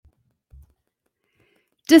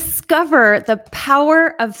Discover the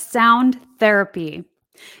power of sound therapy.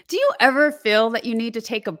 Do you ever feel that you need to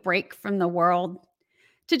take a break from the world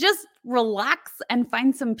to just relax and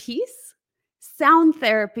find some peace? Sound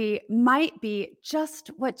therapy might be just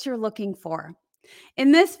what you're looking for.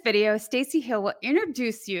 In this video, Stacy Hill will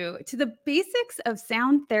introduce you to the basics of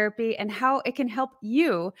sound therapy and how it can help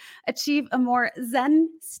you achieve a more zen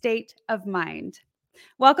state of mind.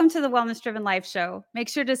 Welcome to the Wellness Driven Life Show. Make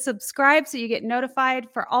sure to subscribe so you get notified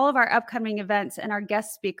for all of our upcoming events and our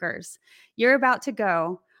guest speakers. You're about to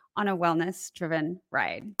go on a wellness driven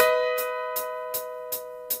ride.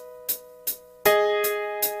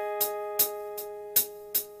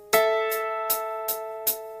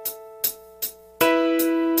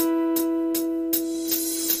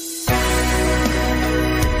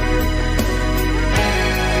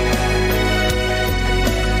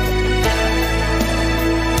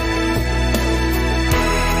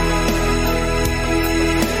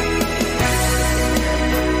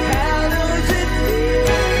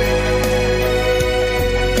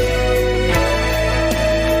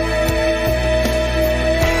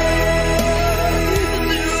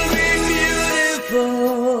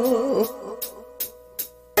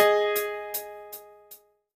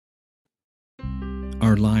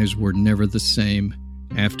 Our lives were never the same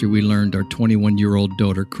after we learned our 21-year-old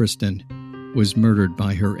daughter, Kristen, was murdered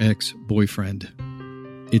by her ex-boyfriend.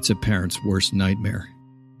 It's a parent's worst nightmare.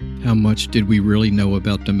 How much did we really know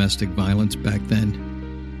about domestic violence back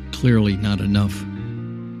then? Clearly not enough.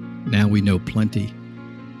 Now we know plenty.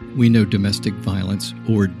 We know domestic violence,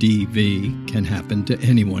 or DV, can happen to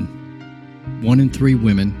anyone. 1 in 3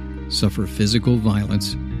 women suffer physical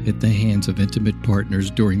violence at the hands of intimate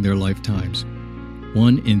partners during their lifetimes.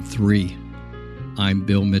 1 in 3. I'm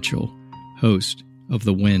Bill Mitchell, host of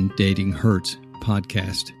the When Dating Hurts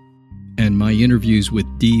podcast, and my interviews with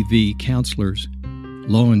DV counselors,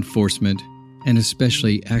 law enforcement, and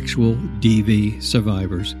especially actual DV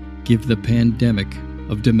survivors give the pandemic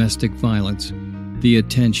of domestic violence the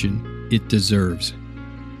attention it deserves.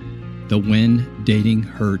 The When Dating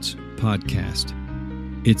Hurts podcast.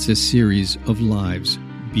 It's a series of lives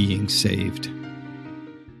being saved.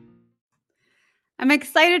 I'm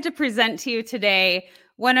excited to present to you today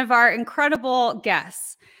one of our incredible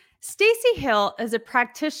guests. Stacy Hill is a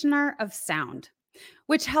practitioner of sound,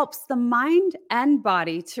 which helps the mind and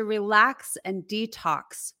body to relax and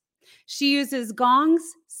detox. She uses gongs,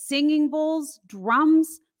 singing bowls,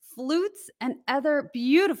 drums, flutes, and other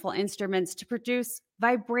beautiful instruments to produce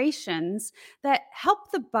vibrations that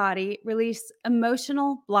help the body release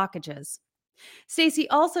emotional blockages. Stacy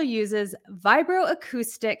also uses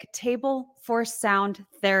vibroacoustic table for sound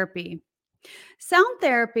therapy. Sound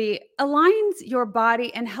therapy aligns your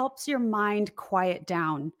body and helps your mind quiet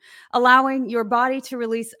down, allowing your body to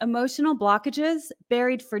release emotional blockages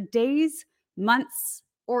buried for days, months,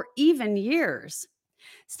 or even years.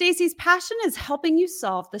 Stacy's passion is helping you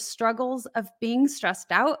solve the struggles of being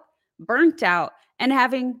stressed out, burnt out, and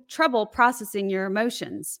having trouble processing your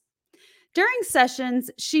emotions. During sessions,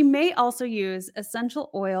 she may also use essential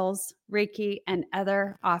oils, Reiki, and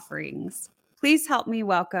other offerings. Please help me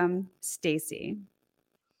welcome Stacy.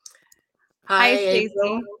 Hi,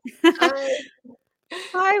 Stacy. Hi.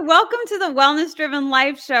 Hi, welcome to the Wellness Driven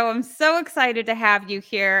Life Show. I'm so excited to have you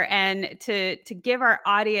here and to give our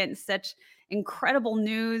audience such incredible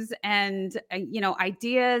news and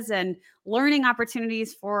ideas and learning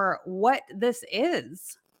opportunities for what this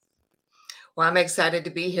is. Well, I'm excited to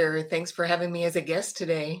be here. Thanks for having me as a guest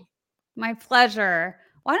today. My pleasure.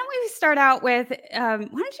 Why don't we start out with, why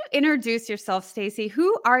don't you introduce yourself, Stacy?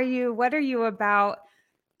 Who are you? What are you about?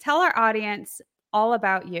 Tell our audience all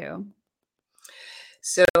about you.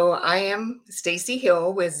 So I am Stacy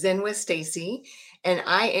Hill with Zen with Stacy, and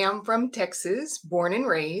I am from Texas, born and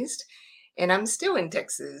raised, and I'm still in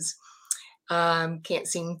Texas. Can't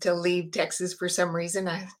seem to leave Texas for some reason.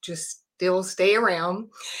 I just still stay around.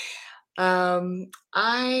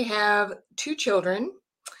 I have 2 children,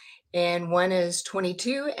 and one is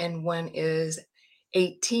 22 and one is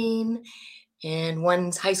 18, and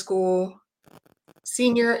one's high school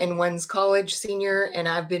senior and one's college senior, and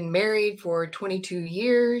I've been married for 22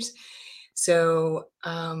 years. So,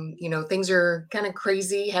 things are kind of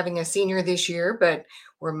crazy having a senior this year, but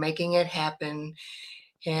we're making it happen.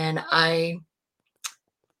 And I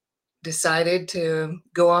decided to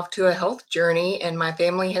go off to a health journey, and my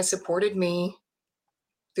family has supported me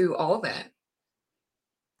through all that.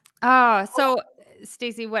 Oh, so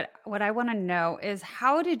Stacy, what I want to know is,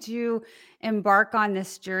 how did you embark on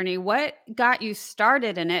this journey? What got you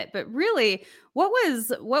started in it? But really, what was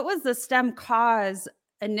the stem cause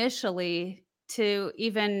initially to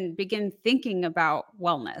even begin thinking about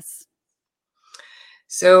wellness?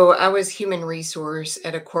 So I was human resource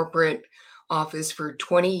at a corporate office for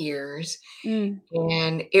 20 years, Mm.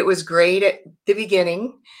 and it was great at the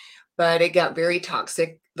beginning, but it got very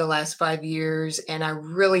toxic the last 5 years, and I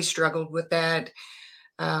really struggled with that.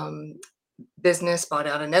 Um, Business bought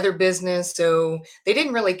out another business, so they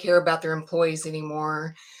didn't really care about their employees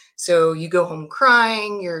anymore. So you go home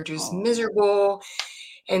crying, you're just Oh. miserable.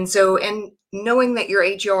 And knowing that you're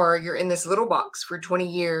HR, you're in this little box for 20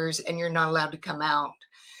 years and you're not allowed to come out.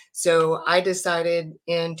 So I decided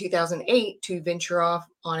in 2008 to venture off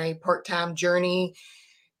on a part time journey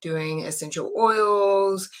doing essential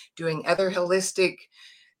oils, doing other holistic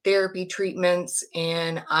therapy treatments.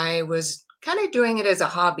 And I was kind of doing it as a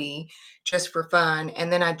hobby just for fun.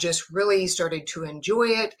 And then I just really started to enjoy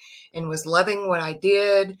it and was loving what I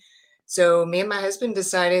did. So me and my husband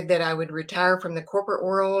decided that I would retire from the corporate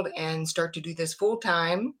world and start to do this full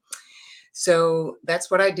time. So that's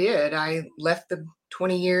what I did. I left the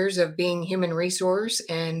 20 years of being human resource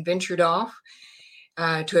and ventured off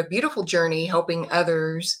to a beautiful journey helping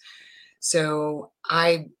others. So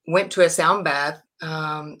I went to a sound bath.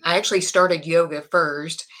 I actually started yoga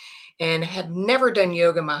first and had never done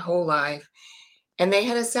yoga my whole life. And they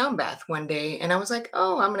had a sound bath one day, and I was like,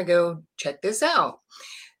 oh, I'm going to go check this out.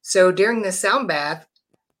 So during the sound bath,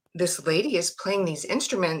 this lady is playing these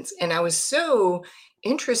instruments, and I was so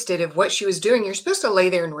interested in what she was doing. You're supposed to lay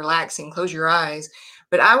there and relax and close your eyes,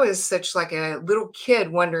 but I was such like a little kid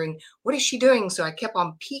wondering, what is she doing? So I kept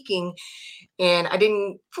on peeking, and I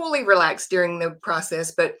didn't fully relax during the process,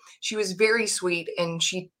 but she was very sweet, and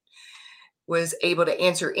she was able to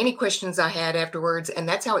answer any questions I had afterwards. And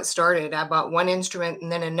that's how it started. I bought one instrument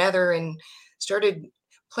and then another and started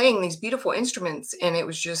playing these beautiful instruments. And it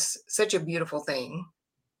was just such a beautiful thing.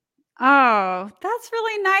 Oh, that's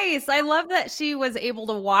really nice. I love that she was able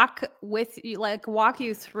to walk with you, like walk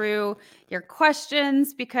you through your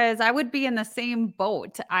questions because I would be in the same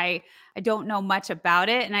boat. I don't know much about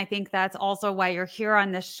it, and I think that's also why you're here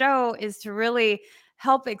on this show is to really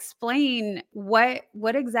help explain what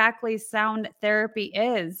exactly sound therapy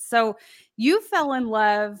is. So, you fell in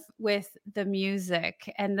love with the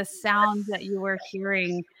music and the sounds that you were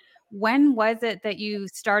hearing. When was it that you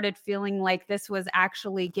started feeling like this was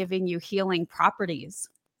actually giving you healing properties?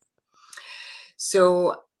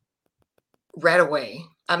 So right away,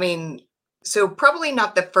 I mean, so probably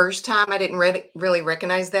not the first time I didn't really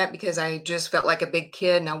recognize that because I just felt like a big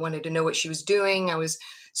kid and I wanted to know what she was doing. I was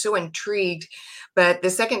so intrigued. But the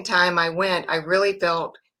second time I went, I really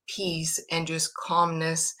felt peace and just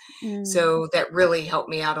calmness. Mm. So that really helped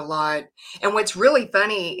me out a lot. And what's really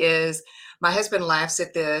funny is my husband laughs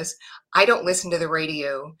at this. I don't listen to the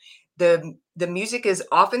radio. The music is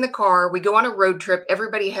off in the car. We go on a road trip.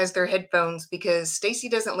 Everybody has their headphones because Stacy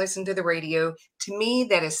doesn't listen to the radio. To me,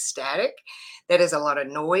 that is static. That is a lot of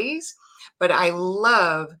noise. But I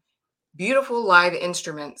love beautiful live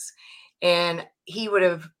instruments. And he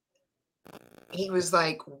was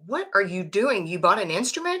like, what are you doing? You bought an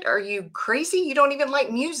instrument? Are you crazy? You don't even like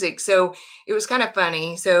music. So it was kind of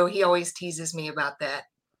funny. So he always teases me about that.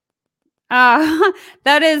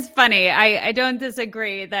 That is funny. I don't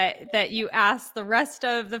disagree that you ask the rest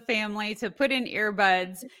of the family to put in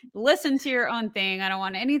earbuds, listen to your own thing. I don't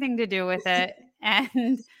want anything to do with it.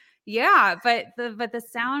 And yeah, but the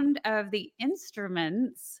sound of the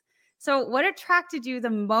instruments. So what attracted you the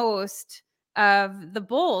most of the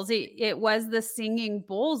bowls? It was the singing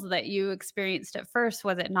bowls that you experienced at first,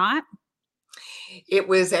 was it not? It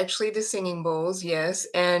was actually the singing bowls, yes.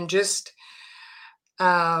 And just,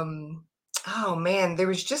 um, oh man, there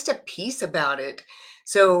was just a piece about it.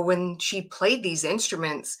 So when she played these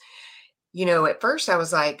instruments, at first I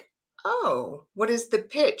was like, "Oh, what is the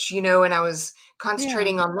pitch?" And I was Yeah.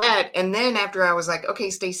 concentrating on that, and then after I was like, "Okay,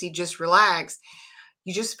 Stacy, just relax."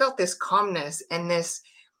 You just felt this calmness and this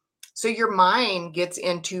so your mind gets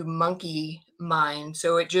into monkey mind,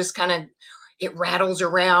 so it just kinda it rattles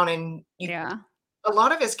around and you Yeah. a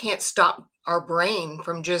lot of us can't stop our brain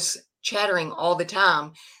from just chattering all the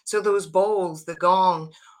time. So those bowls, the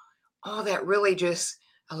gong, all that really just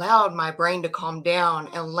allowed my brain to calm down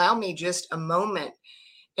and allow me just a moment.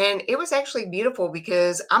 And it was actually beautiful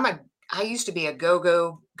because I used to be a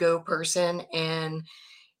go person, and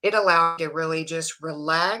it allowed me to really just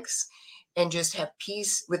relax and just have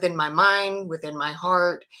peace within my mind, within my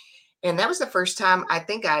heart. And that was the first time I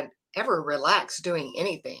think I'd ever relaxed doing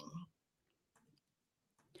anything.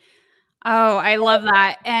 Oh, I love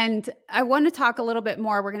that. And I want to talk a little bit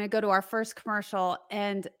more. We're going to go to our first commercial,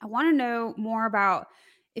 and I want to know more about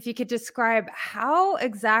if you could describe how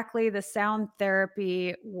exactly the sound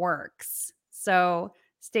therapy works. So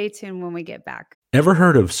stay tuned when we get back. Ever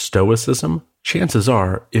heard of Stoicism? Chances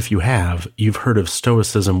are, if you have, you've heard of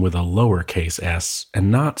Stoicism with a lowercase s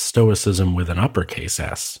and not Stoicism with an uppercase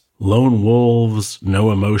S. Lone wolves,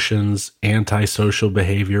 no emotions, antisocial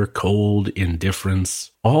behavior, cold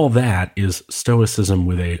indifference. All that is Stoicism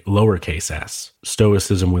with a lowercase s.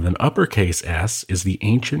 Stoicism with an uppercase S is the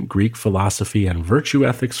ancient Greek philosophy and virtue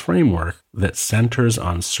ethics framework that centers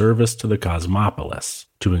on service to the cosmopolis,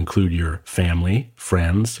 to include your family,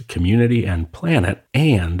 friends, community, and planet,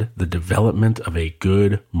 and the development of a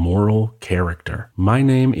good moral character. My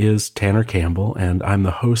name is Tanner Campbell, and I'm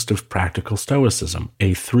the host of Practical Stoicism,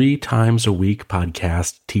 a 3 times a week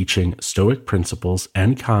podcast teaching Stoic principles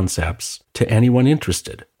and concepts to anyone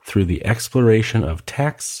interested through the exploration of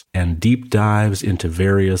texts and deep dives into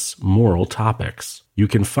various moral topics. You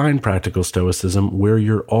can find Practical Stoicism where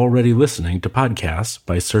you're already listening to podcasts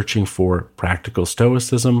by searching for Practical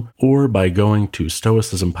Stoicism or by going to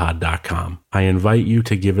stoicismpod.com. I invite you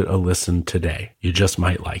to give it a listen today. You just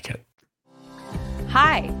might like it.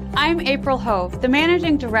 Hi, I'm April Hove, the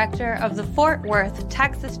Managing Director of the Fort Worth,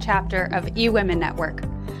 Texas chapter of eWomen Network.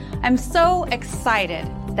 I'm so excited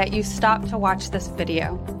that you stopped to watch this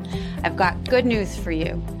video. I've got good news for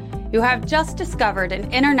you. You have just discovered an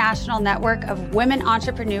international network of women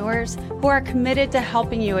entrepreneurs who are committed to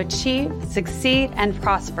helping you achieve, succeed, and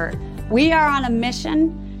prosper. We are on a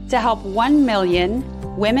mission to help 1 million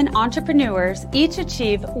women entrepreneurs each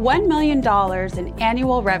achieve $1 million in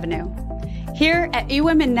annual revenue. Here at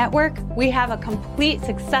eWomen Network, we have a complete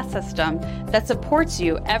success system that supports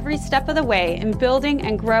you every step of the way in building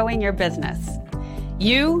and growing your business.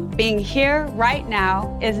 You being here right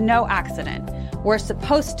now is no accident. We're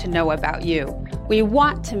supposed to know about you. We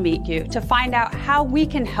want to meet you to find out how we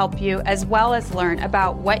can help you as well as learn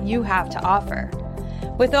about what you have to offer.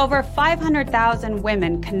 With over 500,000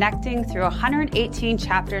 women connecting through 118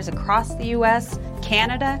 chapters across the US,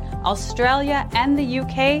 Canada, Australia, and the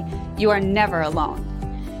UK, you are never alone.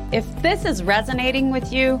 If this is resonating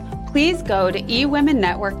with you, please go to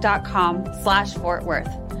eWomenNetwork.com/Fort Worth.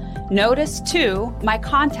 Notice, too, my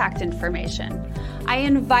contact information. I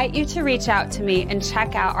invite you to reach out to me and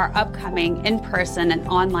check out our upcoming in-person and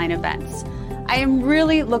online events. I am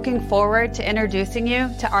really looking forward to introducing you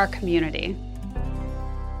to our community.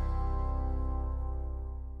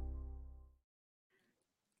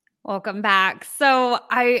 Welcome back. So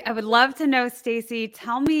I would love to know, Stacy,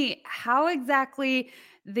 tell me how exactly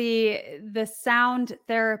the sound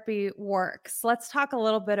therapy works. Let's talk a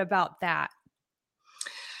little bit about that.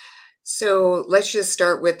 So let's just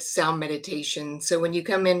start with sound meditation. So when you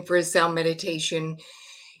come in for a sound meditation,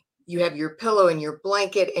 you have your pillow and your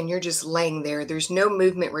blanket and you're just laying there. There's no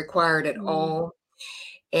movement required at all.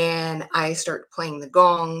 And I start playing the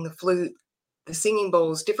gong, the flute, the singing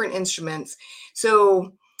bowls, different instruments.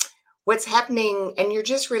 So what's happening, and you're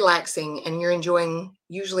just relaxing and you're enjoying,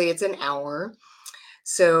 usually it's an hour.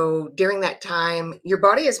 So during that time, your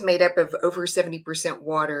body is made up of over 70%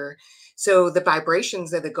 water. So the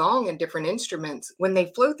vibrations of the gong and different instruments, when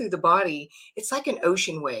they flow through the body, it's like an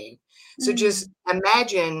ocean wave. So just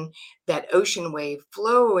imagine that ocean wave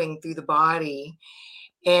flowing through the body.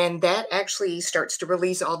 And that actually starts to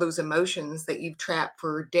release all those emotions that you've trapped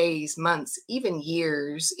for days, months, even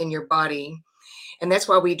years in your body. And that's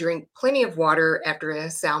why we drink plenty of water after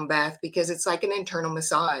a sound bath, because it's like an internal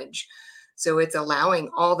massage. So it's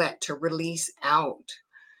allowing all that to release out.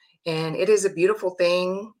 And it is a beautiful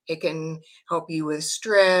thing. It can help you with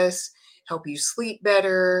stress, help you sleep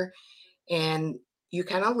better. And you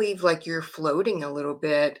kind of leave like you're floating a little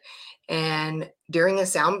bit. And during a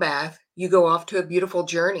sound bath, you go off to a beautiful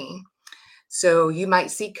journey. So you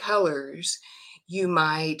might see colors. You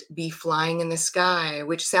might be flying in the sky,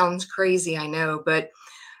 which sounds crazy, I know, but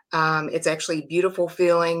it's actually a beautiful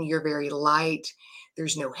feeling. You're very light.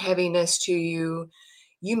 There's no heaviness to you.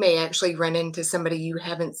 You may actually run into somebody you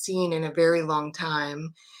haven't seen in a very long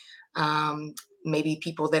time. Maybe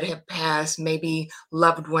people that have passed, maybe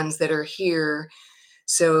loved ones that are here.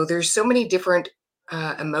 So there's so many different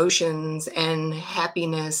emotions and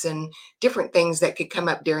happiness and different things that could come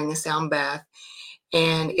up during the sound bath.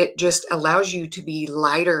 And it just allows you to be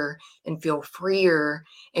lighter and feel freer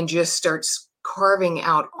and just starts carving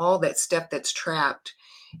out all that stuff that's trapped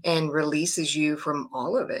and releases you from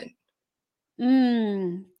all of it.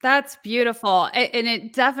 That's beautiful. And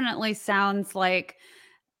it definitely sounds like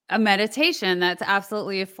a meditation. That's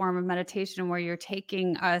absolutely a form of meditation where you're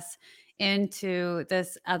taking us into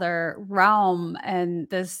this other realm and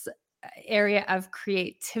this area of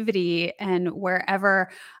creativity and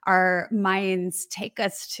wherever our minds take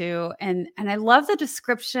us to. And I love the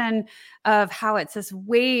description of how it's this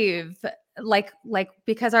wave, like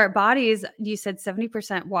because our bodies, you said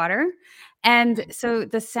 70% water. And so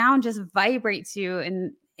the sound just vibrates you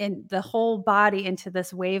in the whole body into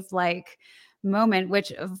this wave-like moment,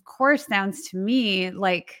 which of course sounds to me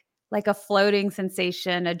like a floating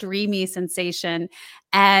sensation, a dreamy sensation.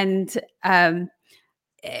 And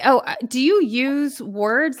do you use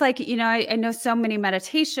words like, I know so many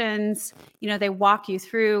meditations, they walk you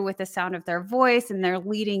through with the sound of their voice and they're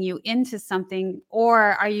leading you into something,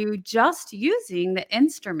 or are you just using the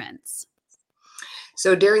instruments?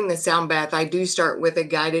 So during the sound bath, I do start with a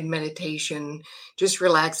guided meditation, just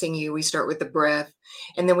relaxing you. We start with the breath,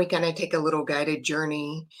 and then we kind of take a little guided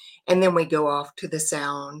journey, and then we go off to the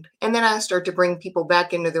sound. And then I start to bring people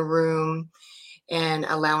back into the room and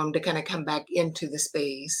allow them to kind of come back into the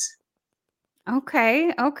space.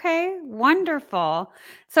 Okay. Okay. Wonderful.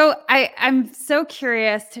 So I'm so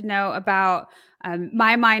curious to know about.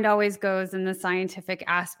 My mind always goes in the scientific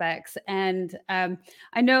aspects, and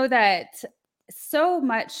I know that so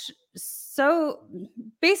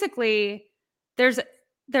basically, there's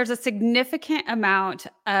a significant amount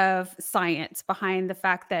of science behind the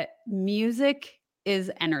fact that music is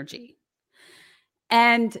energy.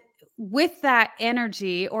 And with that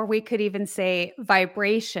energy, or we could even say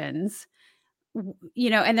vibrations,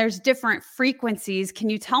 and there's different frequencies. Can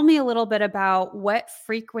you tell me a little bit about what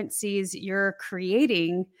frequencies you're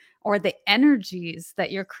creating or the energies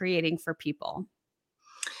that you're creating for people?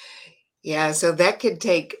 Yeah, so that could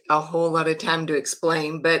take a whole lot of time to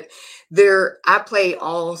explain, but I play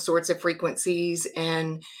all sorts of frequencies,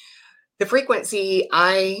 and the frequency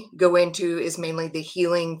I go into is mainly the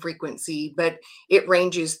healing frequency, but it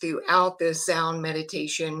ranges throughout the sound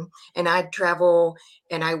meditation. And I travel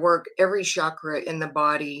and I work every chakra in the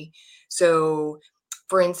body. So,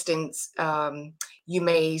 for instance, you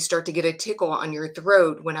may start to get a tickle on your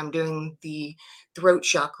throat when I'm doing the throat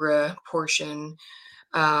chakra portion.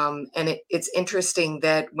 And it's interesting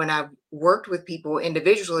that when I've worked with people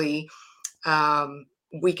individually,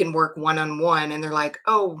 we can work one on one, and they're like,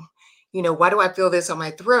 oh, why do I feel this on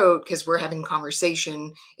my throat? Because we're having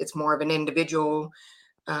conversation. It's more of an individual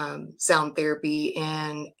sound therapy.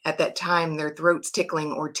 And at that time, their throat's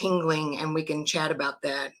tickling or tingling, and we can chat about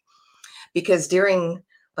that. Because during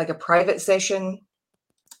like a private session,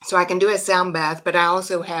 so I can do a sound bath, but I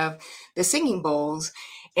also have the singing bowls,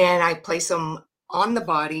 and I place them on the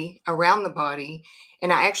body, around the body.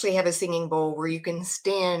 And I actually have a singing bowl where you can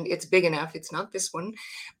stand. It's big enough. It's not this one,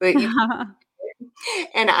 but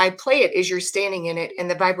and I play it as you're standing in it, and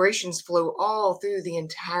the vibrations flow all through the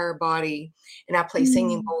entire body. And I play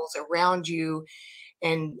singing Mm. bowls around you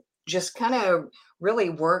and just kind of really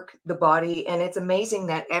work the body. And it's amazing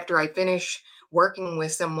that after I finish working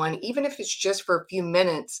with someone, even if it's just for a few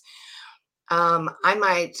minutes, I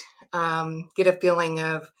might get a feeling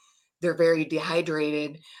of they're very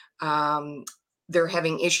dehydrated. Um, they're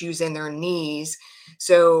having issues in their knees.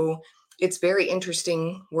 So it's very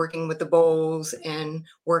interesting working with the bowls and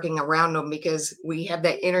working around them because we have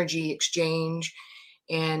that energy exchange,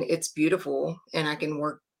 and it's beautiful. And I can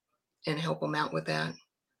work and help them out with that.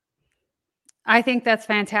 I think that's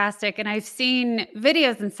fantastic. And I've seen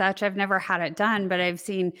videos and such. I've never had it done, but I've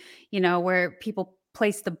seen, where people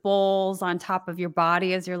place the bowls on top of your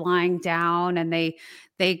body as you're lying down, and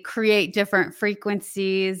they create different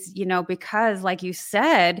frequencies, because like you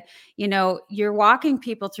said, you're walking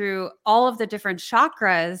people through all of the different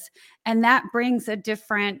chakras, and that brings a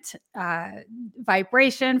different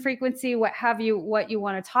vibration, frequency, what you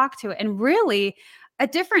want to talk to, and really a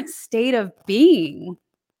different state of being.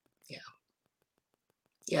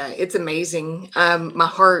 Yeah, it's amazing. My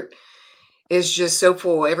heart is just so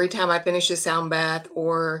full every time I finish a sound bath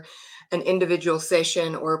or an individual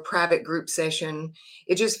session or a private group session.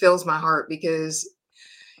 It just fills my heart because,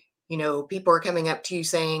 people are coming up to you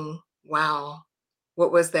saying, wow,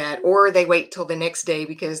 what was that? Or they wait till the next day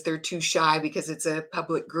because they're too shy because it's a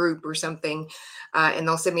public group or something. And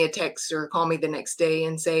they'll send me a text or call me the next day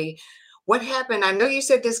and say, what happened? I know you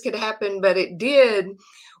said this could happen, but it did.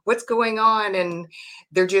 What's going on? And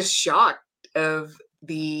they're just shocked of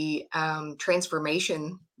the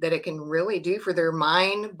transformation that it can really do for their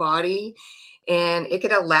mind, body, and it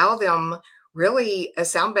could allow them really a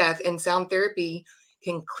sound bath and sound therapy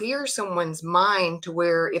can clear someone's mind to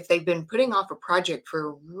where if they've been putting off a project for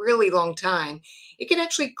a really long time, it can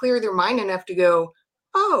actually clear their mind enough to go,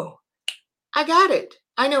 oh, I got it.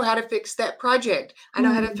 I know how to fix that project. I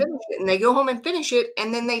know how to Mm. finish it. And they go home and finish it.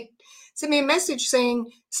 And then they send me a message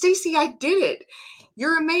saying, Stacy, I did it.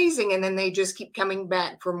 You're amazing. And then they just keep coming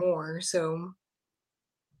back for more. So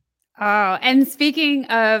Oh, and speaking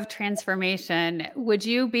of transformation, would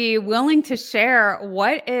you be willing to share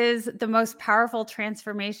what is the most powerful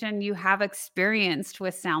transformation you have experienced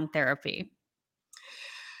with sound therapy?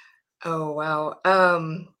 Oh, wow.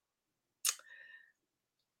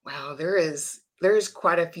 Wow, there's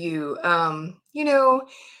quite a few. A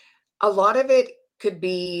lot of it could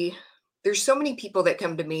be there's so many people that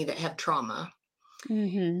come to me that have trauma,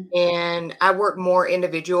 Hmm. and I work more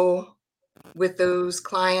individual with those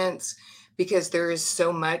clients because there is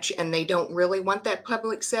so much and they don't really want that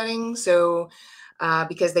public setting. So,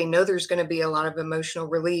 because they know there's going to be a lot of emotional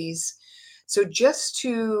release. So, just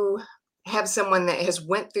to have someone that has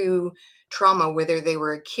went through trauma, whether they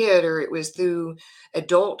were a kid or it was through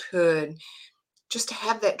adulthood, just to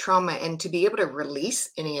have that trauma and to be able to release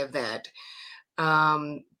any of that.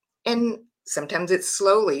 And sometimes it's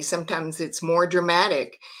slowly, sometimes it's more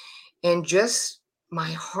dramatic. And just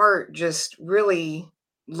my heart just really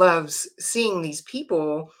loves seeing these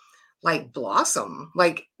people like blossom.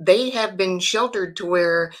 Like they have been sheltered to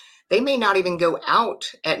where they may not even go out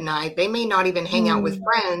at night. They may not even hang out with Mm.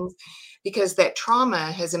 friends because that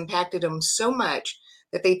trauma has impacted them so much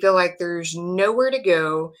that they feel like there's nowhere to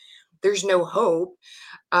go. There's no hope.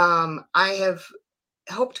 I have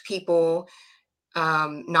helped people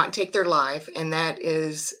not take their life, and that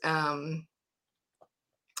is, I'll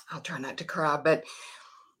try not to cry, but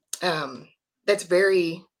that's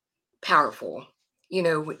very powerful.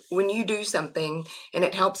 When you do something and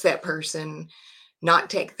it helps that person not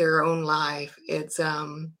take their own life, it's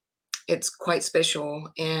quite special,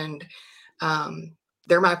 and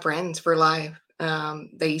they're my friends for life.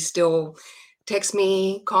 They still text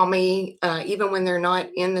me, call me, even when they're not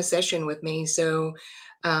in the session with me. So,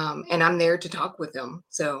 and I'm there to talk with them.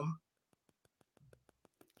 So,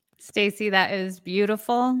 Stacy, that is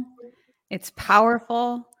beautiful. It's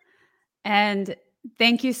powerful. And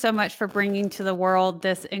thank you so much for bringing to the world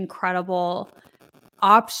this incredible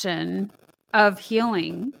option of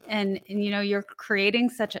healing. And you're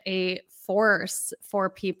creating such a force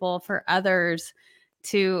for people, for others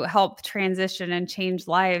to help transition and change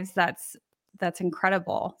lives. That's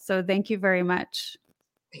incredible. So thank you very much.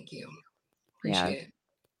 thank you. Yeah. Appreciate it.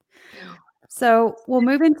 Yeah. So we'll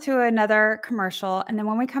move into another commercial, and then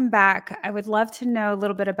when we come back, I would love to know a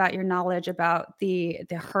little bit about your knowledge about the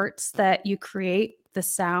hertz that you create, the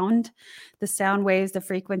sound waves, the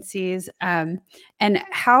frequencies, and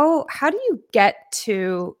how do you get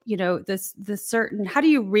to the certain, how do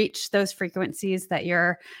you reach those frequencies that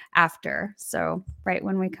you're after? So right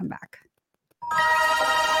when we come back.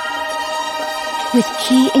 With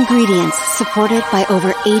key ingredients supported by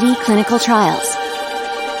over 80 clinical trials,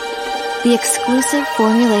 the exclusive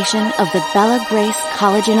formulation of the Bella Grace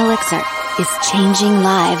Collagen Elixir is changing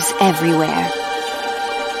lives everywhere.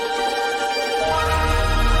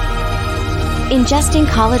 Ingesting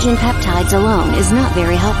collagen peptides alone is not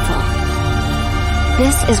very helpful.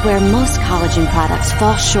 This is where most collagen products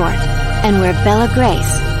fall short, and where Bella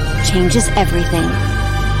Grace changes everything.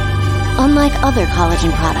 Unlike other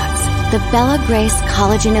collagen products, the Bella Grace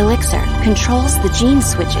Collagen Elixir controls the gene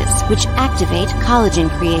switches which activate collagen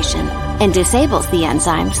creation and disables the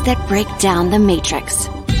enzymes that break down the matrix.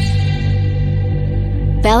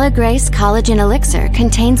 Bella Grace Collagen Elixir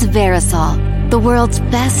contains Verisol, the world's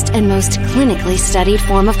best and most clinically studied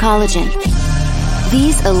form of collagen.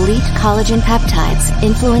 These elite collagen peptides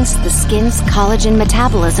influence the skin's collagen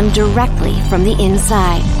metabolism directly from the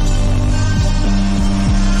inside.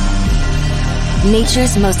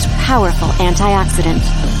 Nature's most powerful antioxidant.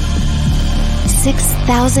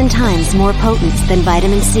 6,000 times more potent than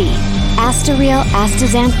vitamin C, Astareal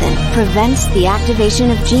astaxanthin prevents the activation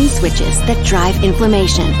of gene switches that drive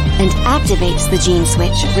inflammation and activates the gene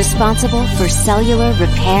switch responsible for cellular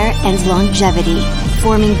repair and longevity,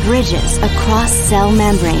 forming bridges across cell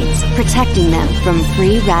membranes, protecting them from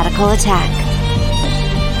free radical attack.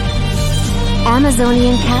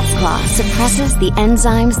 Amazonian cat's claw suppresses the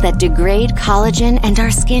enzymes that degrade collagen and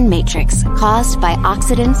our skin matrix caused by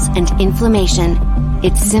oxidants and inflammation.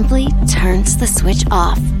 It simply turns the switch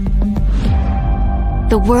off.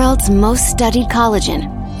 The world's most studied collagen,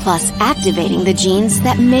 plus activating the genes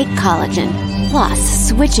that make collagen, plus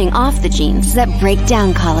switching off the genes that break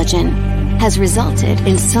down collagen, has resulted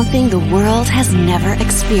in something the world has never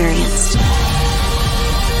experienced.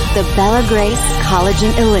 The Bella Grace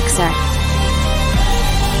Collagen Elixir.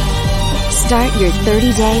 Start your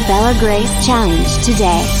 30-day Bella Grace challenge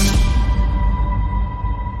today.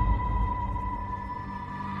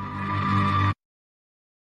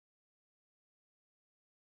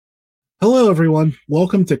 Hello, everyone.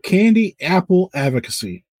 Welcome to Candy Apple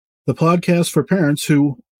Advocacy, the podcast for parents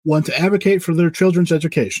who want to advocate for their children's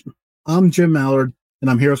education. I'm Jim Mallard,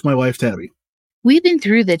 and I'm here with my wife, Tabby. We've been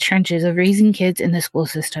through the trenches of raising kids in the school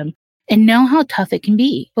system and know how tough it can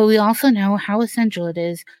be, but we also know how essential it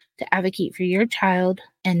is to advocate for your child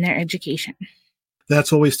and their education.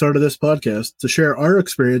 That's why we started this podcast, to share our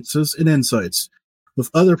experiences and insights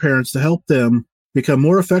with other parents to help them become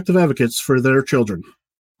more effective advocates for their children.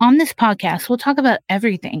 On this podcast, we'll talk about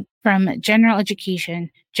everything from general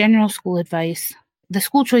education, general school advice, the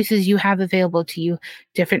school choices you have available to you,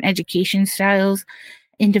 different education styles,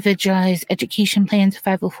 individualized education plans,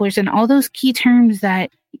 504s, and all those key terms that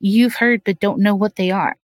you've heard but don't know what they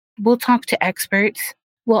are. We'll talk to experts.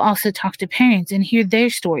 We'll also talk to parents and hear their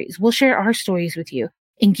stories. We'll share our stories with you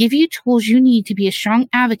and give you tools you need to be a strong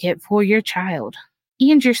advocate for your child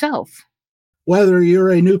and yourself. Whether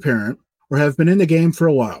you're a new parent or have been in the game for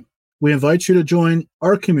a while, we invite you to join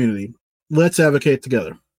our community. Let's advocate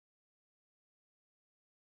together.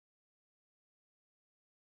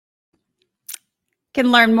 Can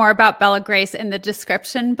learn more about Bella Grace in the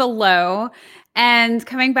description below. And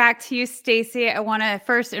coming back to you, Stacy, I want to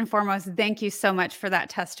first and foremost thank you so much for that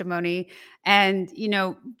testimony and,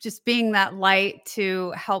 just being that light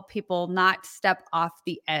to help people not step off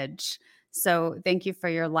the edge. So thank you for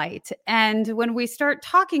your light. And when we start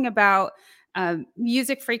talking about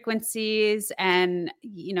music frequencies and,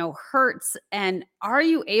 hertz, and are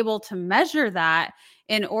you able to measure that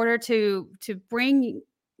in order to bring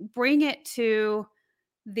it to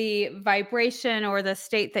the vibration or the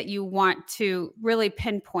state that you want to really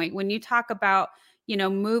pinpoint? When you talk about,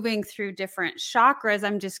 moving through different chakras,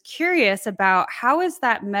 I'm just curious about how is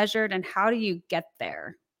that measured and how do you get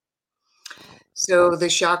there? So the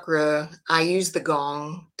chakra, I use the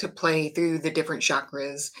gong to play through the different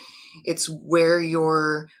chakras. It's where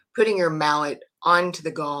you're putting your mallet onto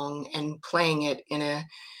the gong and playing it in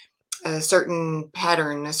a certain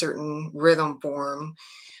pattern, a certain rhythm form.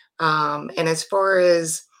 And as far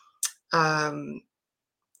as,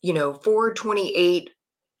 428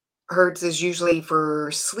 hertz is usually for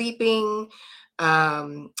sleeping.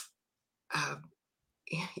 You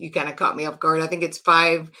kind of caught me off guard. I think it's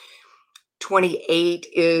 528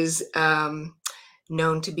 is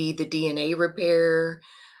known to be the DNA repair.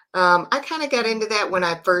 I kind of got into that when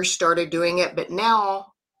I first started doing it, but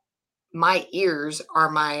now my ears are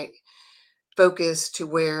my focus to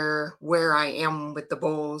where I am with the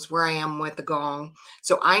bowls, where I am with the gong.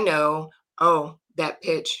 So I know, that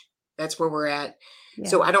pitch, that's where we're at. Yeah.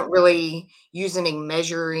 So I don't really use any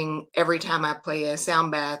measuring every time I play a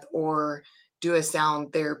sound bath or do a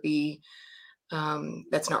sound therapy.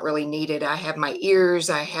 That's not really needed. I have my ears,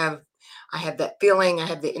 I have that feeling, I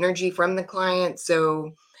have the energy from the client.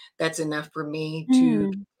 So that's enough for me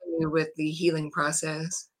to continue with the healing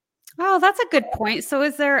process. Oh, that's a good point. So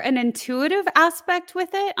is there an intuitive aspect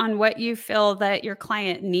with it on what you feel that your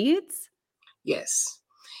client needs? Yes.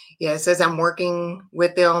 As I'm working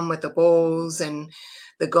with them with the bowls and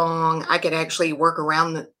the gong, I could actually work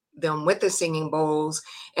around them with the singing bowls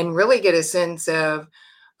and really get a sense of,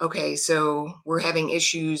 okay, so we're having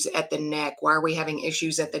issues at the neck. Why are we having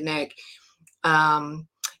issues at the neck? And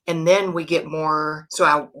then we get more. So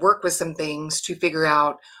I work with some things to figure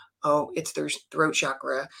out, it's their throat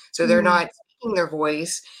chakra. So they're not speaking their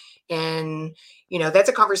voice. And, that's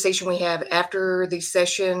a conversation we have after the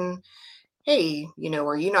session. Hey,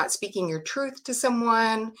 are you not speaking your truth to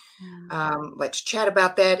someone? Let's chat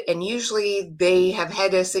about that. And usually they have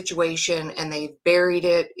had a situation and they've buried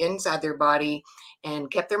it inside their body and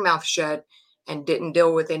kept their mouth shut and didn't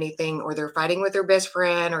deal with anything, or they're fighting with their best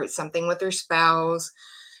friend, or it's something with their spouse.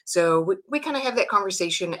 So we kind of have that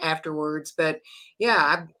conversation afterwards. But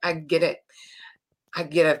yeah, I get it. I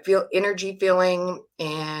get a energy feeling,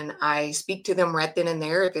 and I speak to them right then and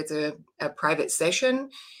there if it's a private session,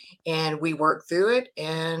 and we work through it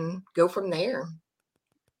and go from there.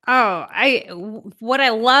 What I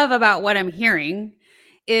love about what I'm hearing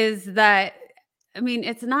is that,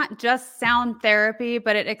 it's not just sound therapy,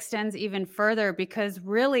 but it extends even further, because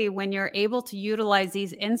really when you're able to utilize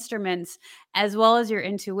these instruments as well as your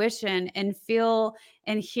intuition and feel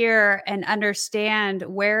and hear and understand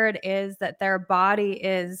where it is that their body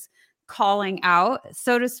is calling out,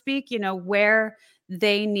 so to speak, where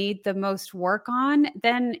they need the most work on,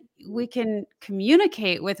 then we can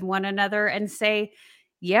communicate with one another and say,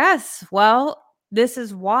 yes, well, this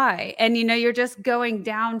is why. And, you're just going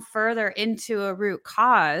down further into a root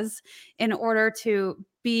cause in order to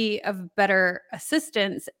be of better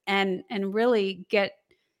assistance and really get,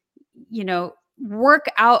 work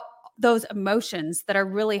out those emotions that are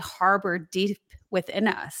really harbored deep within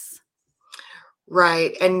us.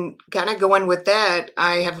 Right. And kind of going with that,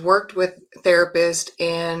 I have worked with therapists,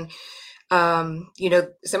 and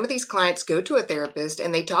some of these clients go to a therapist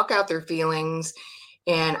and they talk out their feelings,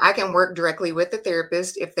 and I can work directly with the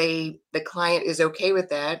therapist if the client is okay with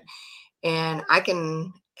that, and I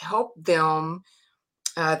can help them.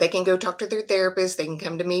 They can go talk to their therapist. They can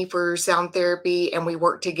come to me for sound therapy, and we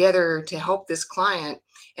work together to help this client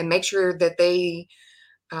and make sure that they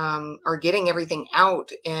are getting everything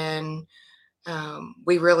out. And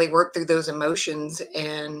we really work through those emotions.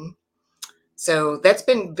 And so that's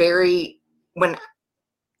been when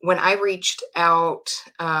I reached out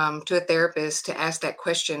to a therapist to ask that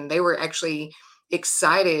question, they were actually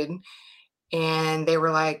excited, and they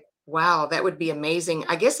were like, wow, that would be amazing.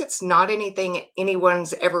 I guess it's not anything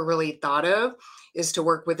anyone's ever really thought of, is to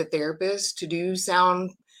work with a therapist to do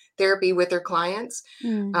sound therapy with their clients.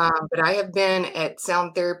 But I have been at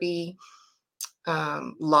sound therapy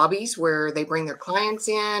lobbies where they bring their clients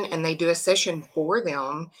in and they do a session for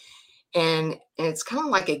them. And it's kind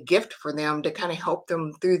of like a gift for them to kind of help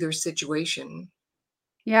them through their situation.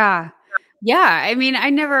 Yeah. Yeah. I mean, I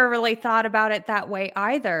never really thought about it that way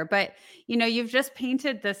either. But, you've just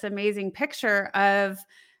painted this amazing picture of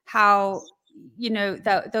how,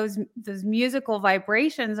 those musical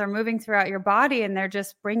vibrations are moving throughout your body, and they're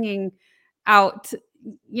just bringing out,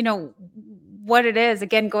 what it is,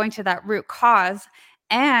 again, going to that root cause.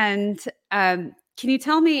 And can you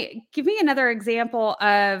give me another example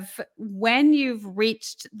of when you've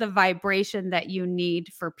reached the vibration that you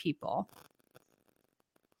need for people?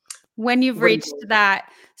 When you've reached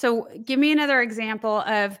that. So give me another example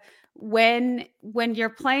of when you're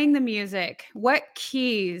playing the music, what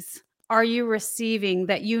keys are you receiving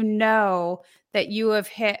that that you have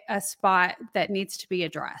hit a spot that needs to be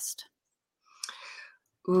addressed?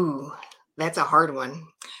 Ooh, that's a hard one.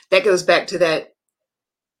 That goes back to that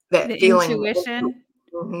The feeling. intuition.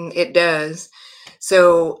 It does.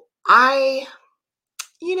 So I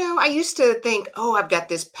used to think, oh, I've got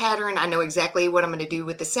this pattern. I know exactly what I'm going to do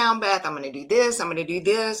with the sound bath. I'm going to do this. I'm going to do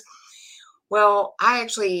this. Well, I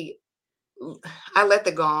let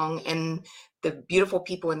the gong and the beautiful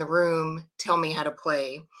people in the room tell me how to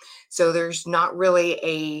play. So there's not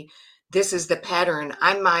really this is the pattern.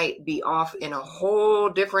 I might be off in a whole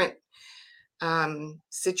different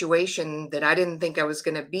situation that I didn't think I was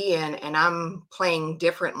going to be in, and I'm playing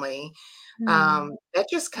differently. That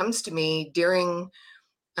just comes to me during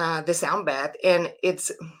the sound bath. And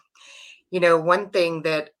it's, one thing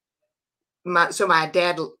that my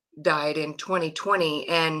dad died in 2020,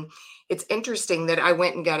 and it's interesting that I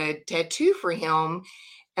went and got a tattoo for him.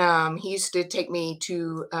 He used to take me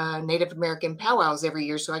to Native American powwows every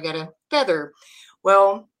year, so I got a feather.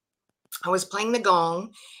 Well, I was playing the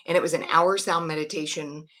gong, and it was an hour sound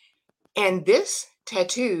meditation, and this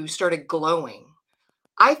tattoo started glowing.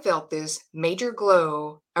 I felt this major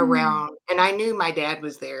glow around, and I knew my dad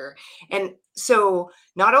was there. And so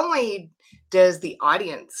not only does the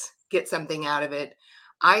audience get something out of it,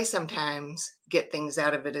 I sometimes get things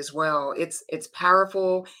out of it as well. It's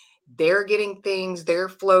powerful. They're getting things, they're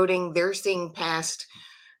floating, they're seeing past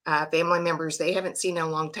family members they haven't seen in a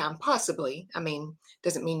long time, possibly. I mean,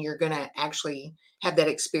 doesn't mean you're going to actually have that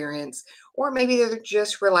experience, or maybe they're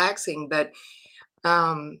just relaxing, but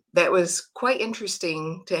that was quite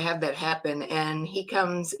interesting to have that happen. And he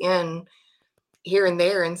comes in here and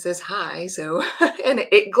there and says hi. So, and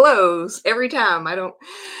it glows every time.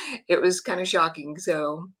 It was kind of shocking.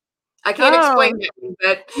 So I can't explain it,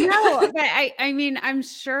 but no, but I mean, I'm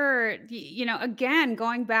sure, again,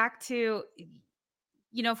 going back to,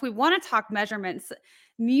 if we want to talk measurements,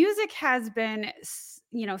 music has been,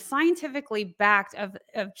 scientifically backed of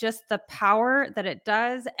just the power that it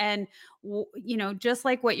does. And, just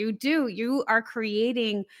like what you do, you are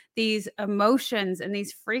creating these emotions and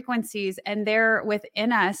these frequencies, and they're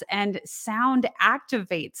within us, and sound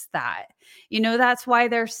activates that. That's why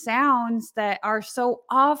there's sounds that are so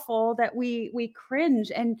awful that we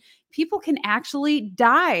cringe, and people can actually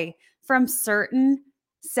die from certain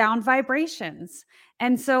sound vibrations.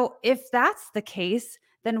 And so if that's the case,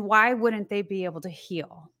 then why wouldn't they be able to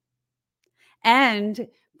heal and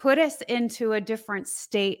put us into a different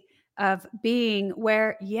state of being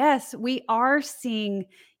where, yes, we are seeing,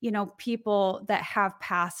 people that have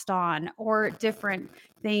passed on, or different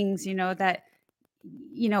things, that,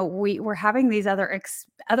 we're having these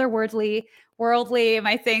otherworldly, am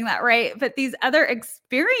I saying that right? But these other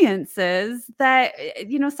experiences that,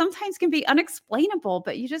 sometimes can be unexplainable,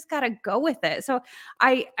 but you just got to go with it. So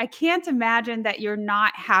I can't imagine that you're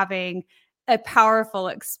not having a powerful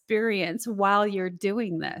experience while you're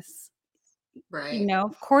doing this. right.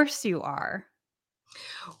 Of course you are.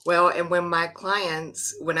 Well, and when my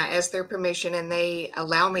clients, when I ask their permission and they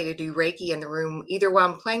allow me to do Reiki in the room, either while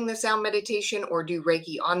I'm playing the sound meditation or do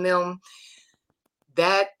Reiki on them,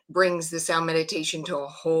 that brings the sound meditation to a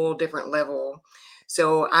whole different level.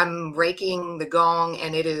 So I'm raking the gong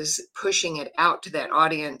and it is pushing it out to that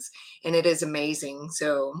audience, and it is amazing.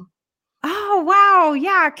 So, Oh, wow.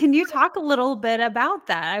 Yeah. Can you talk a little bit about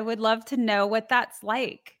that? I would love to know what that's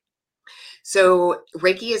like. so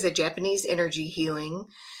Reiki is a Japanese energy healing.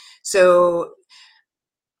 So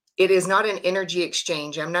it is not an energy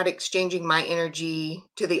exchange. I'm not exchanging my energy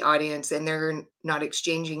to the audience and they're not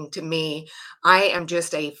exchanging to me. I am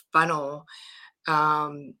just a funnel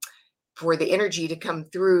um, for the energy to come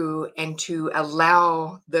through and to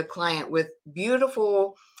allow the client with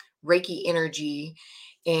beautiful Reiki energy.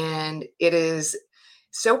 And it is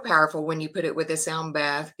so powerful when you put it with a sound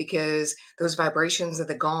bath, because those vibrations of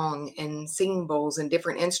the gong and singing bowls and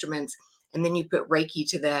different instruments, and then you put Reiki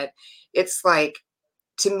to that. It's like,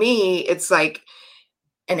 to me, it's like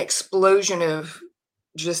an explosion of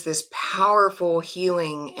just this powerful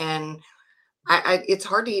healing. And it's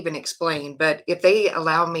hard to even explain, but if they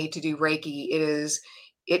allow me to do Reiki,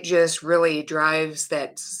 it just really drives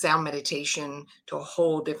that sound meditation to a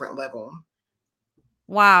whole different level.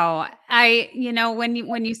 Wow.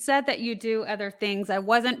 When you said that you do other things, I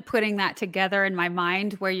wasn't putting that together in my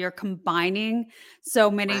mind where you're combining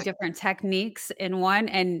so many Right. different techniques in one.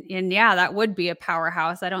 And yeah, that would be a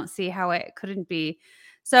powerhouse. I don't see how it couldn't be.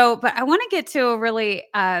 So, but I want to get to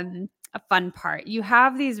a fun part. You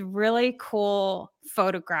have these really cool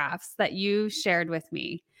photographs that you shared with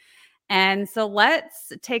me. And so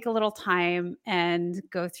let's take a little time and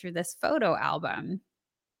go through this photo album.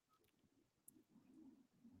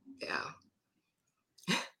 Yeah.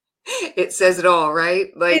 It says it all, right?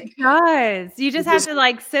 It Like, does. You you just have just to,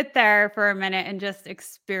 like, sit there for a minute and just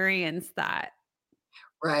experience that.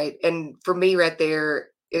 right. And for me, right there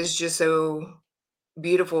is just so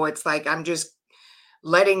beautiful. It's like I'm just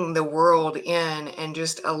letting the world in and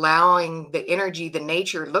just allowing the energy, the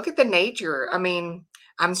nature. Look at the nature. I mean,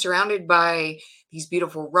 I'm surrounded by these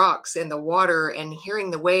beautiful rocks and the water and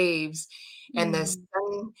hearing the waves, and the Mm.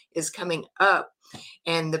 sun is coming up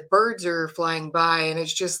and the birds are flying by. And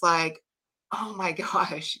it's just like, oh my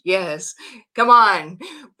gosh, yes, come on,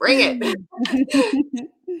 bring it.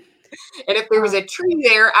 And if there was Oh. a tree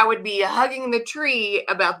there, I would be hugging the tree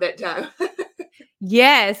about that time.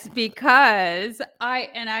 Yes, because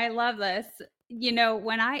I love this.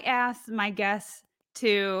 When I ask my guests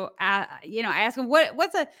to, I ask them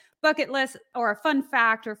what's a bucket list or a fun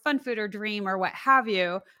fact or fun food or dream or what have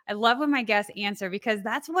you. I love when my guests answer because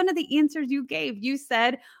that's one of the answers you gave. You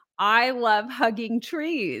said, "I love hugging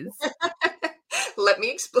trees." Let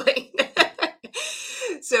me explain.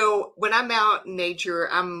 So when I'm out in nature,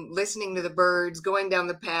 I'm listening to the birds, going down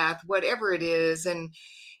the path, whatever it is. And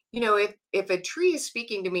if a tree is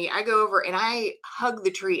speaking to me, I go over and I hug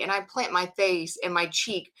the tree and I plant my face and my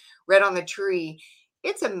cheek right on the tree.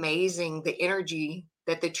 It's amazing the energy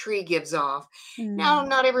that the tree gives off. Now, Mm.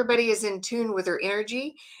 not everybody is in tune with their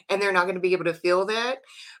energy and they're not going to be able to feel that.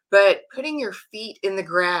 But putting your feet in the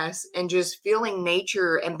grass and just feeling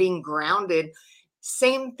nature and being grounded,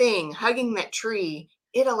 same thing, hugging that tree,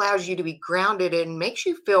 it allows you to be grounded and makes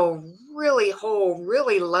you feel really whole,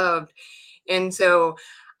 really loved. And so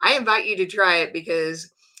I invite you to try it,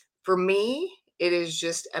 because for me, it is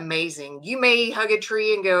just amazing. You may hug a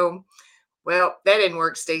tree and go, well, that didn't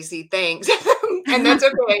work, Stacy. Thanks. And that's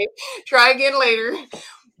okay. Try again later.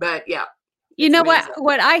 But yeah, You it's know amazing.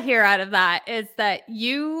 what I hear out of that is that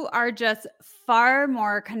you are just far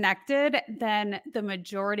more connected than the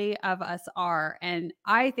majority of us are, and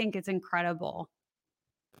I think it's incredible.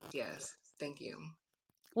 Yes. Thank you.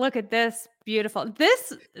 Look at this beautiful.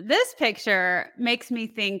 This picture makes me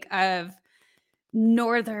think of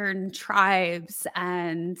northern tribes,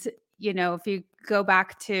 and if you go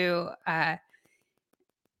back to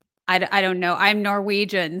I don't know. I'm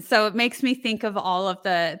Norwegian, so it makes me think of all of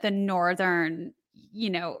the northern, you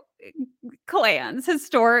know, clans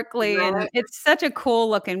historically, and Right. it's such a cool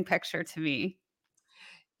looking picture to me.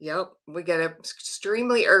 Yep. We got up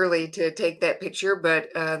extremely early to take that picture, but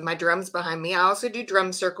my drum's behind me. I also do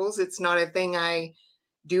drum circles. It's not a thing I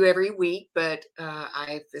do every week, but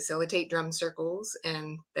I facilitate drum circles,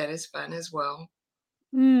 and that is fun as well.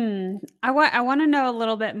 I want to know a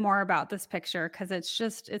little bit more about this picture because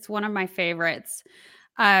it's one of my favorites.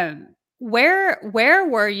 Where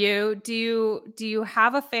were you? Do you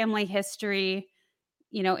have a family history,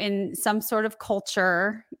 in some sort of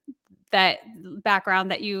culture that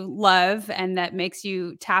background that you love and that makes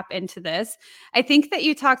you tap into this? I think that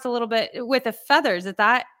you talked a little bit with the feathers. Is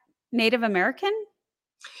that Native American?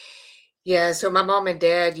 Yeah, so my mom and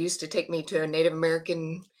dad used to take me to a Native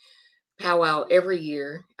American powwow every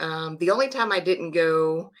year. The only time I didn't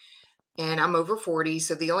go, and I'm over 40,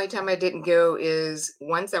 so the only time I didn't go is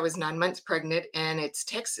once I was 9 months pregnant, and it's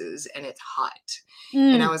Texas and it's hot.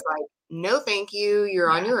 And I Mm. was like, no, thank you.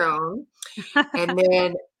 You're on your own. And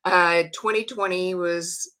then 2020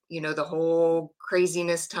 was, the whole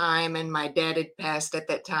craziness time, and my dad had passed at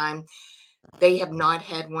that time. They have not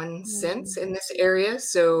had one since Mm. in this area,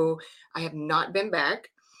 so I have not been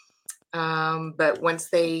back. But once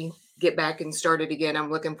they get back and started again,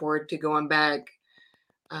 I'm looking forward to going back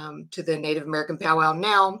to the Native American powwow.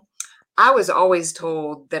 Now, I was always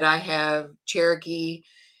told that I have Cherokee,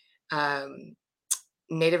 um,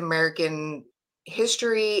 Native American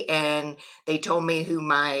history, and they told me who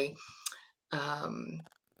my um,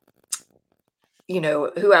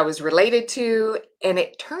 who I was related to. And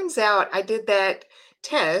it turns out I did that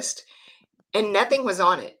test and nothing was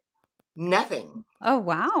on it. Nothing. Oh,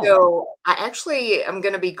 wow. So I actually am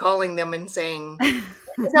going to be calling them and saying,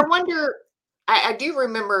 because I wonder, I do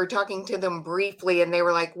remember talking to them briefly and they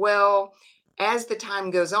were like, well, as the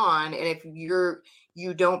time goes on, and if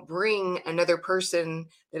you don't bring another person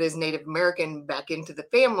that is Native American back into the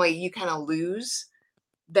family, you kind of lose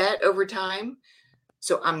that over time.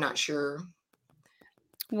 So I'm not sure.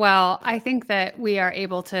 Well, I think that we are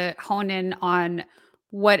able to hone in on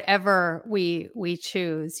whatever we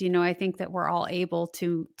choose. I think that we're all able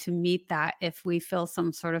to meet that if we feel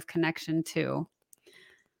some sort of connection to.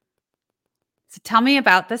 So tell me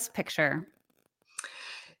about this picture.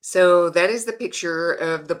 So that is the picture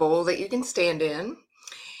of the bowl that you can stand in.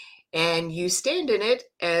 And you stand in it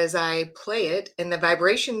as I play it, and the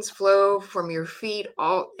vibrations flow from your feet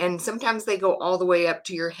and sometimes they go all the way up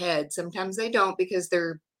to your head. Sometimes they don't because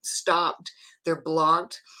they're stopped, they're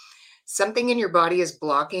blocked. Something in your body is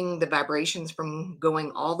blocking the vibrations from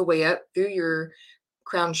going all the way up through your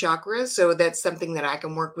crown chakra. So that's something that I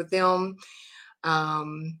can work with them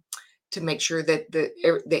to make sure that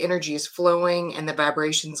the energy is flowing and the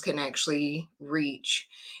vibrations can actually reach.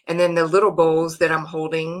 And then the little bowls that I'm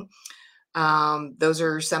holding, those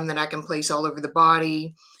are some that I can place all over the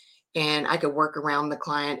body, and I could work around the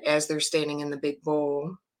client as they're standing in the big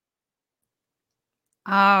bowl.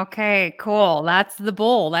 Okay, cool. That's the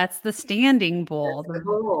bowl. That's the standing bowl. The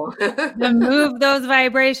bowl. The move those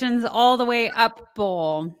vibrations all the way up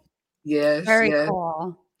bowl. Yes, Very yes.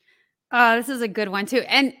 cool. This is a good one too.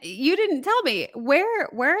 And you didn't tell me where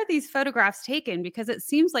are these photographs taken? Because it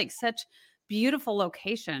seems like such beautiful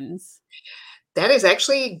locations. That is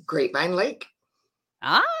actually Grapevine Lake.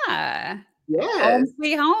 Ah, home Yes.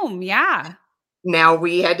 sweet home. Yeah. Now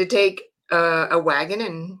we had to take a wagon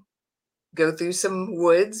and go through some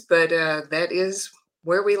woods, but that is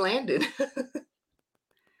where we landed.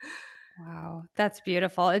 Wow, that's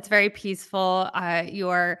beautiful. It's very peaceful.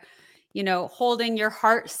 You're, holding your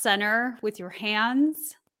heart center with your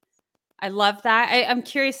hands. I love that. I'm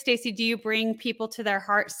curious, Stacy, do you bring people to their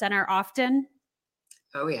heart center often?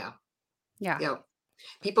 Oh yeah. Yeah. Yeah.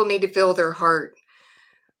 People need to feel their heart.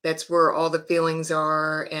 That's where all the feelings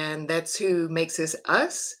are, and that's who makes us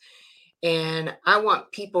us. And I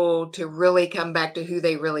want people to really come back to who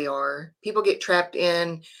they really are. People get trapped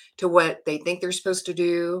in to what they think they're supposed to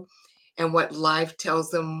do and what life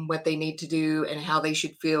tells them what they need to do and how they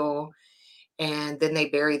should feel. And then they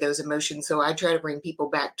bury those emotions. So I try to bring people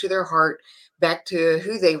back to their heart, back to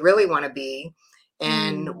who they really want to be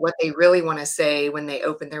and Mm. what they really want to say when they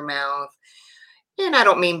open their mouth. And I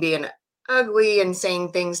don't mean being ugly and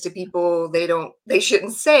saying things to people they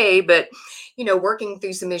shouldn't say, but working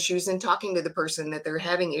through some issues and talking to the person that they're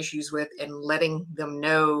having issues with and letting them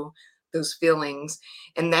know those feelings.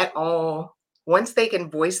 And that all, once they can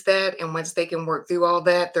voice that and once they can work through all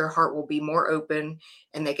that, their heart will be more open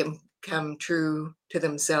and they can come true to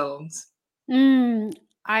themselves. Mm,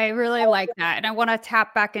 I really like that. And I want to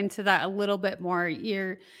tap back into that a little bit more.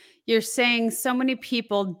 You're saying so many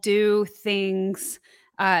people do things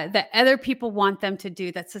that other people want them to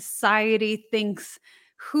do, that society thinks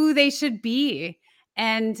who they should be.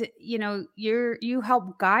 And you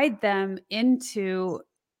help guide them into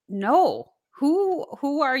no,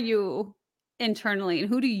 who are you internally and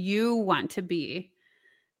who do you want to be?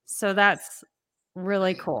 So that's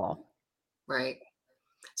really Right. cool. Right.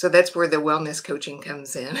 So that's where the wellness coaching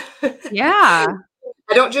comes in. Yeah.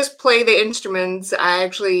 I don't just play the instruments. I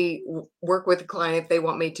actually work with the client if they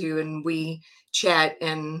want me to, and we chat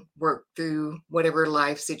and work through whatever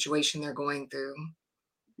life situation they're going through.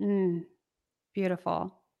 Mm,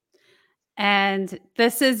 beautiful. And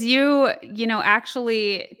this is you,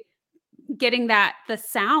 actually getting the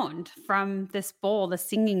sound from this bowl, the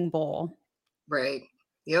singing bowl. Right.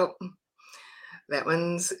 Yep. that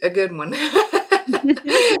one's a good one.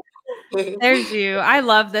 There's you. I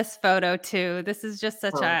love this photo too. This is just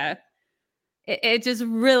such Oh, it just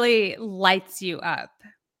really lights you up.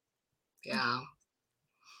 yeah.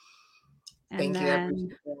 And Thank you. I appreciate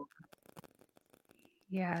then, that.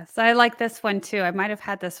 yes, I like this one too. I might have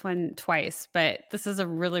had this one twice, but this is a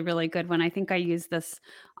really, really good one. I think I used this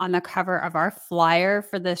on the cover of our flyer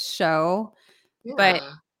for this show. But,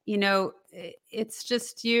 Yeah. it's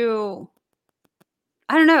just you.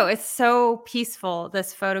 I don't know. It's so peaceful,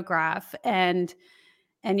 this photograph. And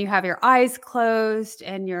you have your eyes closed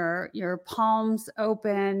and your palms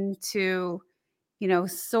open to,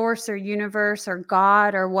 source or universe or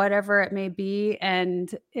God or whatever it may be.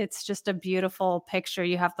 And it's just a beautiful picture.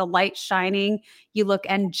 You have the light shining, you look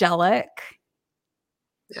angelic.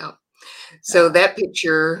 Yeah. So Yeah. that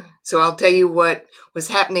picture, so I'll tell you what was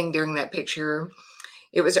happening during that picture.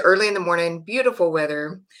 It was early in the morning, beautiful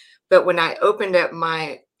weather, but when I opened up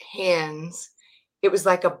my hands, it was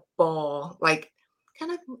like a ball, like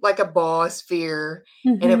kind of like a ball, a sphere,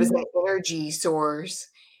 and it was Mhm. an energy source,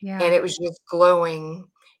 and Yeah. it was just glowing,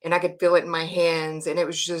 and I could feel it in my hands, and it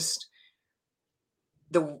was just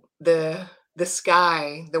the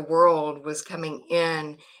sky, the world was coming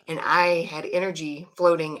in, and I had energy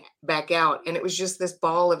floating back out, and it was just this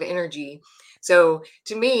ball of energy. So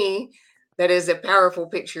to me, that is a powerful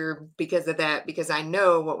picture because of that, because I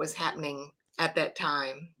know what was happening at that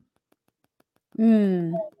time.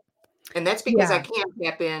 Mm. And that's because I Yeah. can't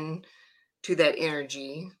tap in to that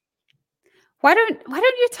energy. Why don't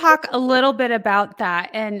you talk a little bit about that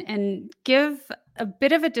and give a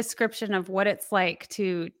bit of a description of what it's like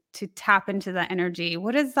to tap into that energy?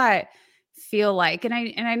 What does that feel like? And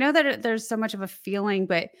I know that there's so much of a feeling,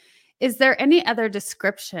 but is there any other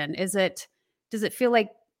description? Does it feel like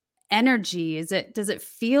energy? Does it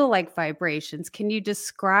feel like vibrations? Can you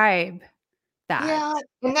describe that? Yeah,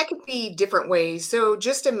 and that could be different ways. So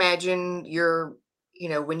just imagine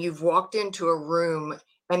when you've walked into a room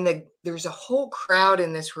and there's a whole crowd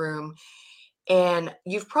in this room, and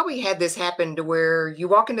you've probably had this happen to where you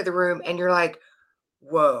walk into the room and you're like,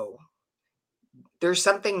 whoa, there's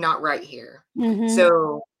something not right here. Mhm.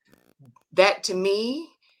 So that to me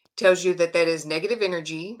tells you that that is negative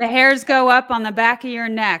energy. The hairs go up on the back of your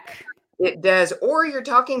neck. It does. Or you're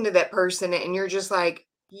talking to that person and you're just like,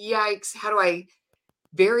 yikes, how do I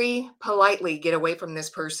very politely get away from this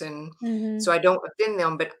person so Mhm. I don't offend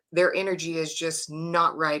them, but their energy is just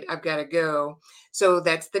not right. I've got to go. So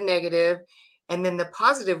that's the negative. And then the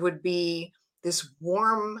positive would be this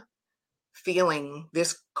warm feeling,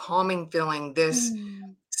 this calming feeling, this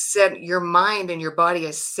Mm. set your mind and your body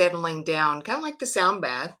is settling down, kind of like the sound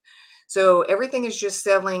bath. So everything is just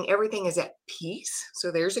settling, everything is at peace.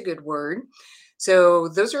 So there's a good word. So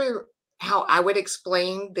those are how I would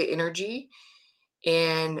explain the energy.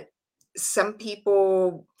 And some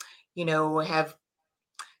people, have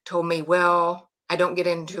told me, well, I don't get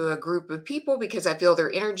into a group of people because I feel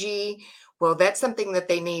their energy. Well, that's something that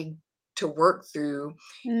they need to work through.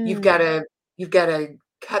 You've got Mm. to you've got to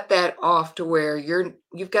cut that off to where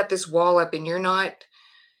you've got this wall up and you're not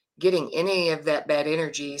getting any of that bad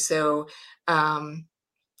energy. So, um,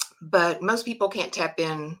 but most people can't tap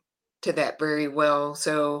in to that very well.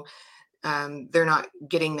 So they're not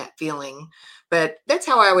getting that feeling. But that's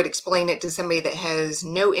how I would explain it to somebody that has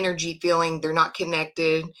no energy feeling, they're not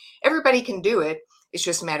connected. Everybody can do it. It's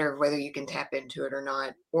just a matter of whether you can tap into it or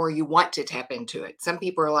not, or you want to tap into it. Some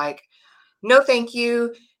people are like, no, thank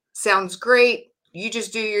you. Sounds great. You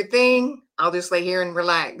just do your thing. I'll just lay here and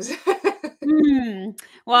relax. Mm.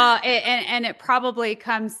 Well, and it probably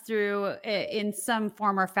comes through in some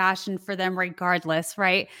form or fashion for them regardless,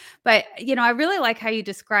 right? But, I really like how you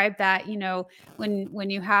describe that, when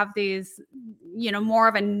you have these, more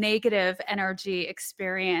of a negative energy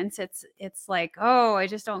experience, it's like, "Oh, I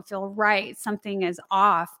just don't feel right. Something is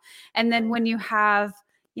off." And then when you have,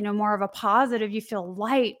 more of a positive, you feel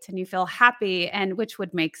light and you feel happy, and which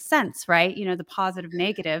would make sense, right? The positive,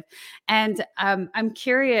 negative. And I'm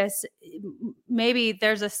curious, maybe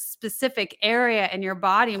there's a specific area in your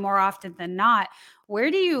body more often than not. Where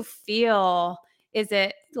do you feel? Is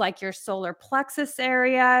it like your solar plexus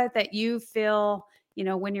area that you feel,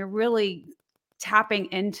 when you're really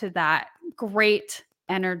tapping into that great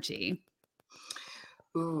energy?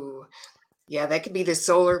 Ooh, yeah, that could be the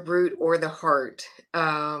solar root or the heart.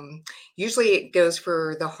 Usually it goes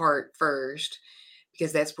for the heart first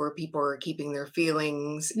because that's where people are keeping their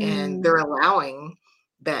feelings and Mm. they're allowing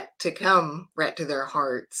that to come right to their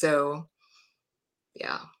heart. So,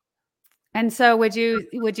 yeah. And so would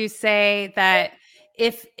you say that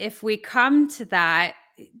if we come to that,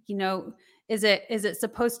 you know, Is it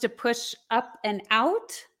supposed to push up and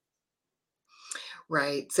out?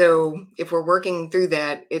 Right. So if we're working through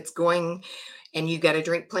that, it's going, and you got to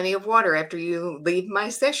drink plenty of water after you leave my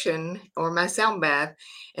session or my sound bath.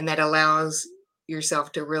 And that allows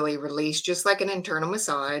yourself to really release, just like an internal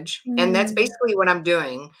massage. And that's basically what I'm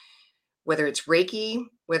doing, whether it's Reiki,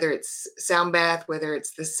 whether it's sound bath, whether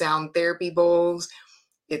it's the sound therapy bowls,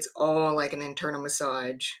 it's all like an internal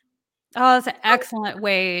massage. Oh, that's an excellent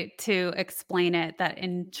way to explain it, that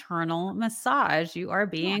internal massage. You are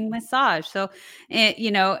being massaged. So,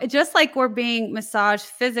 just like we're being massaged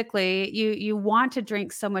physically, you want to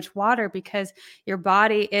drink so much water because your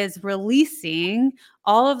body is releasing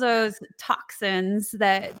all of those toxins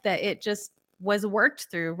that it just was worked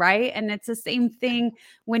through, right? And it's the same thing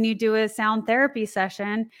when you do a sound therapy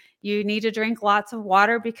session. You need to drink lots of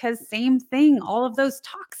water because same thing, all of those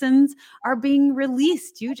toxins are being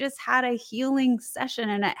released. You just had a healing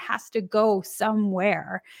session and it has to go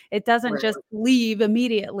somewhere. It doesn't just leave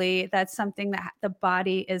immediately. That's something that the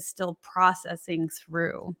body is still processing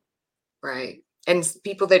through. Right. And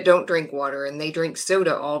people that don't drink water and they drink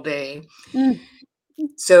soda all day,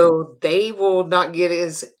 so they will not get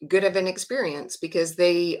as good of an experience because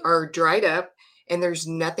they are dried up and there's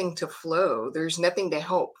nothing to flow. There's nothing to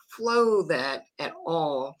help flow that at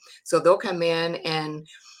all. So they'll come in and,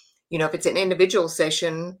 if it's an individual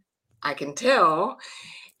session, I can tell.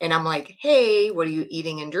 And I'm like, hey, what are you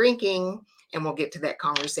eating and drinking? And we'll get to that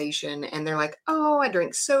conversation. And they're like, oh, I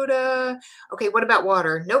drink soda. Okay, what about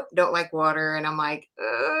water? Nope, don't like water. And I'm like,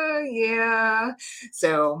 yeah.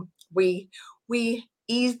 So we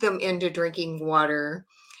ease them into drinking water,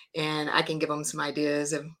 and I can give them some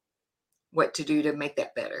ideas of what to do to make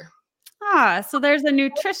that better. So there's a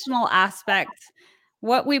nutritional aspect,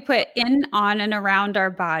 what we put in, on, and around our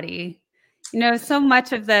body. So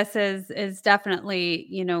much of this is definitely,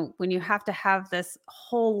 when you have to have this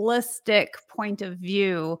holistic point of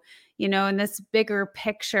view, in this bigger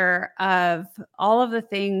picture of all of the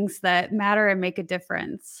things that matter and make a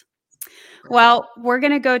difference. Well, we're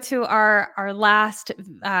going to go to our last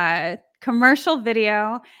commercial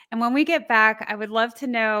video. And when we get back, I would love to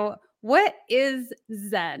know, what is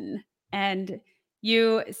Zen? And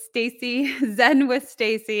you, Stacy, Zen with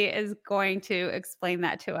Stacy, is going to explain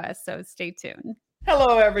that to us. So stay tuned.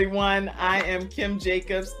 Hello, everyone. I am Kim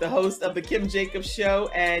Jacobs, the host of The Kim Jacobs Show.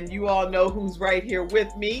 And you all know who's right here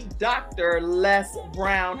with me, Dr. Les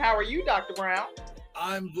Brown. How are you, Dr. Brown?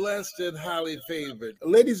 I'm blessed and highly favored.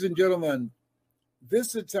 Ladies and gentlemen, this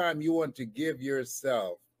is the time you want to give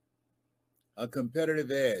yourself a competitive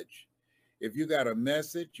edge. If you got a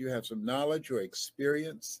message, you have some knowledge or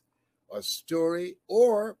experience, a story,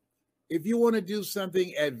 or if you want to do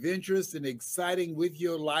something adventurous and exciting with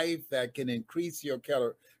your life that can increase your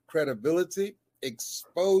credibility,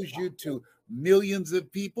 expose you to millions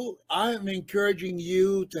of people, I'm encouraging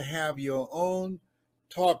you to have your own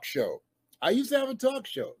talk show. I used to have a talk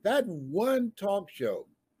show. That one talk show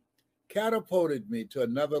catapulted me to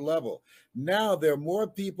another level. Now there are more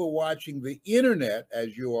people watching the internet,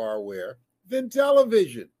 as you are aware, than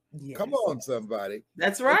television. Yes. Come on, somebody.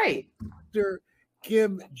 That's right. Dr.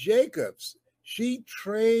 Kim Jacobs, she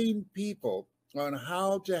trained people on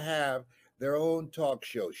how to have their own talk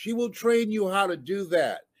show. She will train you how to do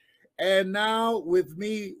that. And now with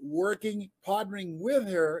me partnering with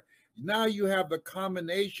her, now you have the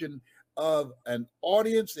combination of an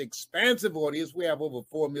audience, expansive audience. We have over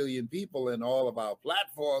 4 million people in all of our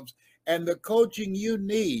platforms, and the coaching you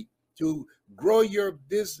need to grow your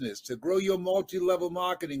business, to grow your multi-level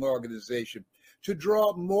marketing organization, to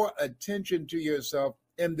draw more attention to yourself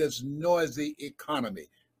in this noisy economy.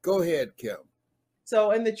 Go ahead, Kim.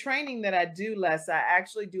 So in the training that I do, Les, I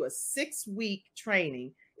actually do a 6-week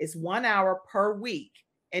training. It's 1 hour per week.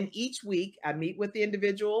 And each week I meet with the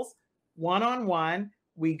individuals one-on-one.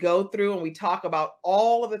 We go through and we talk about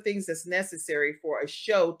all of the things that's necessary for a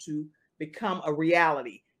show to become a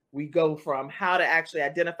reality. We go from how to actually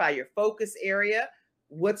identify your focus area,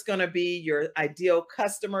 what's going to be your ideal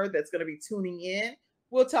customer that's going to be tuning in.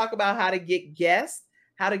 We'll talk about how to get guests,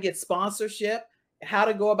 how to get sponsorship, how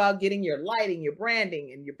to go about getting your lighting, your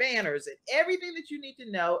branding, and your banners, and everything that you need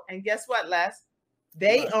to know. And guess what, Les?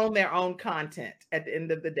 They own their own content at the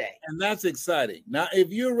end of the day. And that's exciting. Now, if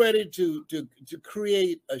you're ready to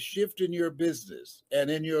create a shift in your business and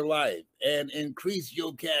in your life and increase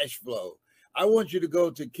your cash flow, I want you to go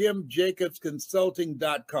to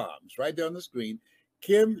KimJacobsConsulting.com. It's right there on the screen,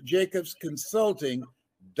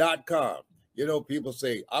 KimJacobsConsulting.com. You know, people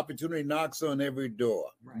say opportunity knocks on every door.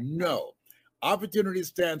 Right. No, opportunity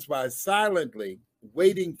stands by silently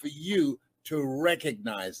waiting for you to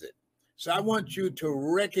recognize it. So I want you to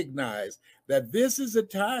recognize that this is a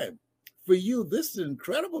time for you. This is an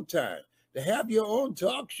incredible time to have your own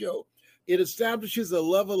talk show. It establishes a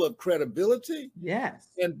level of credibility. Yes.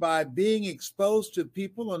 And by being exposed to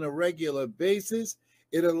people on a regular basis,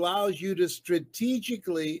 it allows you to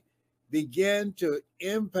strategically begin to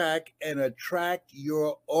impact and attract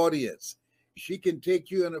your audience. She can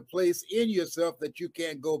take you in a place in yourself that you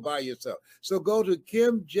can't go by yourself. So go to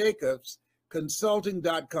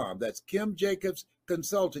KimJacobsConsulting.com. That's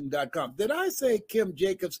KimJacobsConsulting.com. Did I say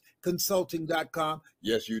KimJacobsConsulting.com?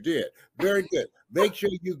 Yes, you did. Very good. Make sure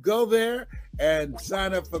you go there and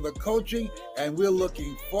sign up for the coaching, and we're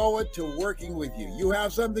looking forward to working with you. You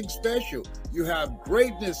have something special. You have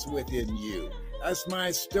greatness within you. That's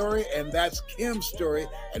my story, and that's Kim's story,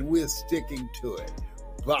 and we're sticking to it.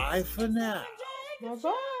 Bye for now.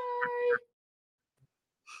 Bye-bye.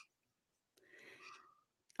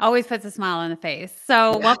 Always puts a smile on the face.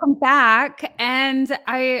 So welcome back. And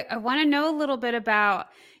I want to know a little bit about,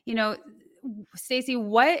 Stacy,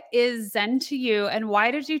 what is Zen to you, and why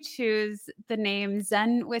did you choose the name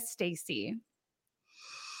Zen with Stacy?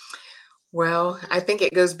 Well, I think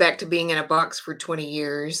it goes back to being in a box for 20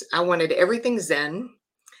 years. I wanted everything Zen.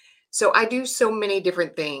 So I do so many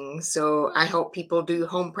different things. So I help people do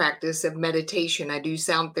home practice of meditation. I do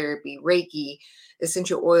sound therapy, Reiki,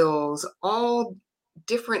 essential oils, all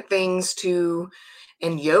different things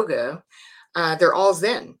and yoga. They're all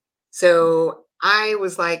Zen. So I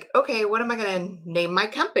was like, okay, what am I going to name my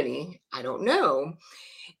company? I don't know.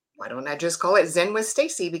 Why don't I just call it Zen with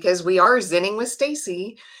Stacy? Because we are Zenning with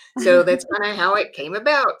Stacy. So that's kind of how it came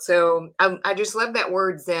about. So I just love that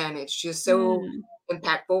word Zen. It's just so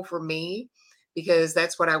impactful for me, because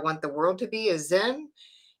that's what I want the world to be, is Zen.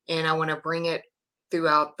 And I want to bring it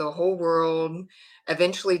throughout the whole world,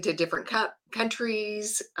 eventually to different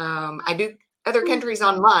countries. I do other countries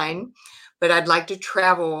online, but I'd like to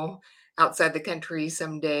travel outside the country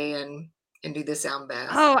someday and do the sound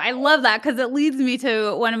bath. Oh, I love that, because it leads me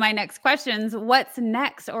to one of my next questions. What's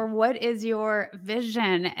next, or what is your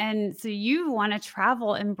vision? And so you want to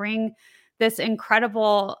travel and bring this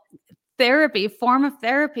incredible form of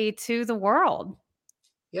therapy to the world.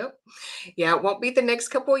 Yep. Yeah, it won't be the next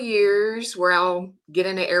couple of years where I'll get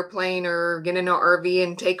in an airplane or get in an RV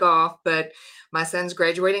and take off, but my son's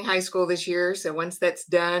graduating high school this year. So once that's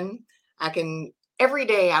done, every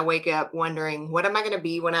day I wake up wondering, what am I going to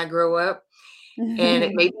be when I grow up? And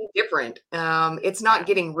it may be different. It's not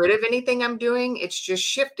getting rid of anything I'm doing. It's just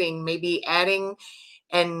shifting, maybe adding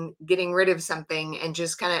and getting rid of something, and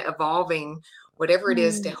just kind of evolving whatever it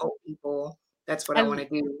is to help people. That's what I want to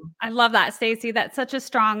do. I love that, Stacy. That's such a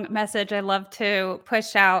strong message. I love to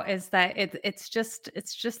push out, is that it's just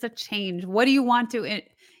a change. What do you want to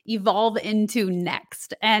evolve into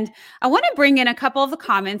next? And I want to bring in a couple of the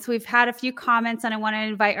comments. We've had a few comments, and I want to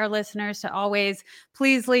invite our listeners to always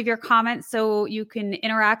please leave your comments so you can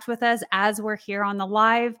interact with us as we're here on the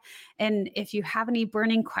live. And if you have any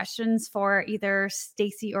burning questions for either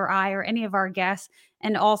Stacy or I or any of our guests,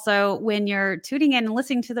 and also when you're tuning in and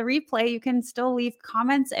listening to the replay, you can still leave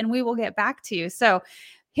comments and we will get back to you. So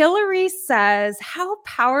Hillary says, how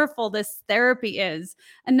powerful this therapy is.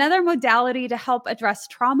 Another modality to help address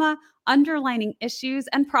trauma, underlying issues,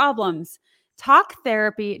 and problems. Talk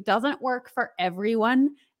therapy doesn't work for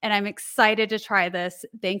everyone, and I'm excited to try this.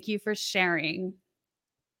 Thank you for sharing.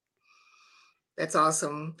 That's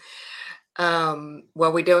awesome.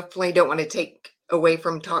 Well, we definitely don't want to take away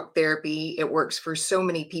from talk therapy. It works for so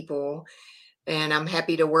many people, and I'm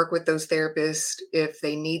happy to work with those therapists if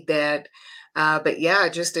they need that. But yeah,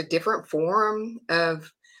 just a different form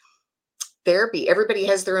of therapy. Everybody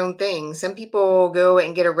has their own thing. Some people go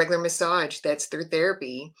and get a regular massage. That's their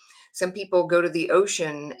therapy. Some people go to the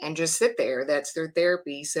ocean and just sit there. That's their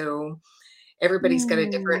therapy. So everybody's got a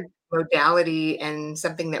different modality and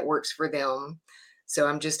something that works for them. So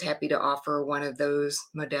I'm just happy to offer one of those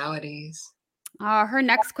modalities. Her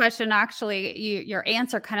next question, actually, your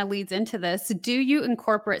answer kind of leads into this. Do you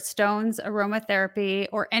incorporate stones, aromatherapy,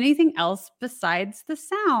 or anything else besides the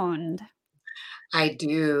sound? I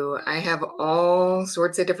do. I have all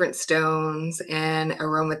sorts of different stones and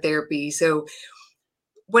aromatherapy. So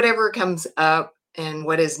whatever comes up and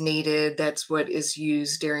what is needed, that's what is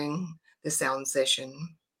used during the sound session.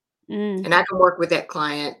 And I can work with that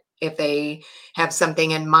client. If they have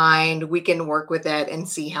something in mind, we can work with that and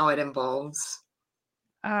see how it evolves.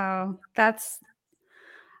 Oh,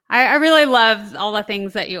 I really love all the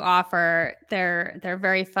things that you offer. They're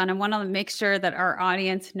very fun. I want to make sure that our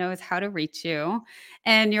audience knows how to reach you.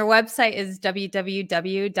 And your website is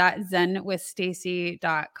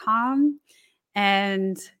www.zenwithstacy.com.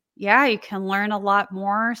 And yeah, you can learn a lot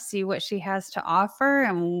more, see what she has to offer,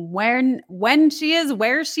 and when she is,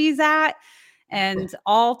 where she's at, and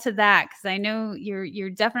all to that. Because I know you're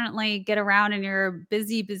definitely get around and you're a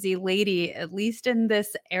busy lady, at least in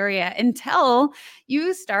this area, until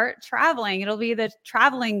you start traveling. It'll be the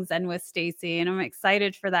traveling Zen with Stacy, and I'm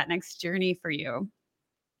excited for that next journey for you.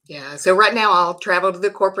 Yeah. So right now I'll travel to the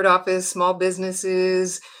corporate office, small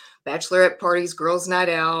businesses, bachelorette parties, girls' night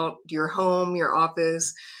out, your home, your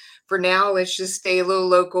office. For now, let's just stay a little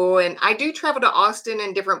local. And I do travel to Austin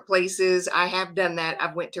and different places. I have done that.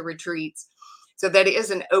 I've went to retreats. So that is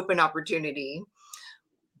an open opportunity.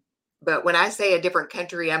 But when I say a different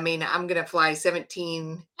country, I mean, I'm going to fly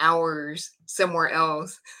 17 hours somewhere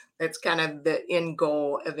else. That's kind of the end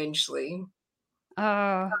goal eventually.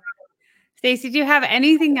 Oh, Stacy, do you have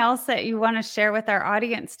anything else that you want to share with our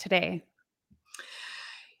audience today?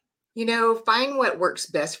 You know, find what works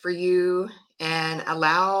best for you and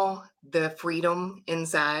allow the freedom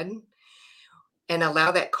inside and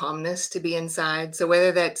allow that calmness to be inside. So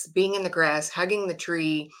whether that's being in the grass, hugging the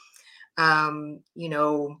tree, you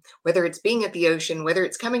know, whether it's being at the ocean, whether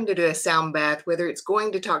it's coming to do a sound bath, whether it's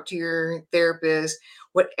going to talk to your therapist,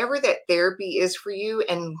 whatever that therapy is for you,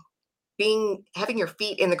 and having your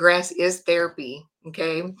feet in the grass is therapy.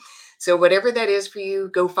 Okay. So whatever that is for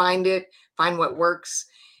you, go find it, find what works.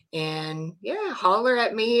 And yeah, holler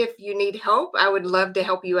at me if you need help. I would love to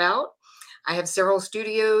help you out. I have several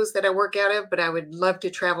studios that I work out of, but I would love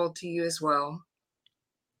to travel to you as well.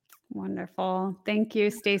 Wonderful. Thank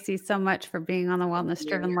you, Stacy, so much for being on the Wellness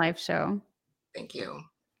Driven Life Show. Thank you.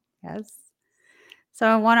 Yes. So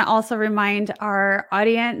I want to also remind our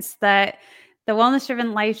audience that the Wellness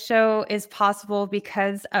Driven Life Show is possible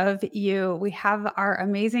because of you. We have our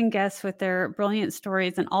amazing guests with their brilliant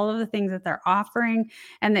stories and all of the things that they're offering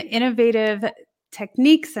and the innovative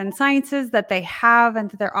techniques and sciences that they have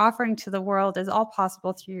and that they're offering to the world is all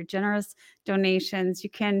possible through your generous donations.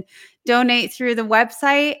 You can donate through the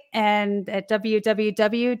website and at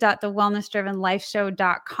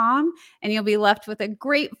www.thewellnessdrivenlifeshow.com, and you'll be left with a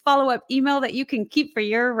great follow-up email that you can keep for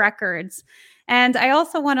your records. And I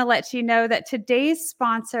also want to let you know that today's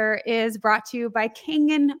sponsor is brought to you by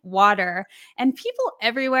Kangen Water. And people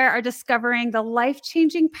everywhere are discovering the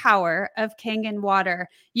life-changing power of Kangen Water.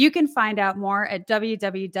 You can find out more at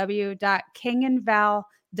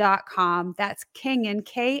www.kangenval.com. That's Kangen,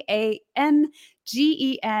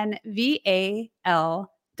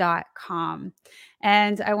 KANGENVAL.com.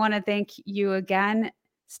 And I want to thank you again,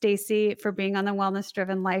 Stacy, for being on the Wellness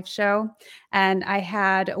Driven Life Show. And I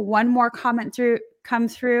had one more comment come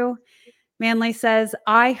through. Manley says,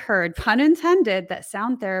 I heard, pun intended, that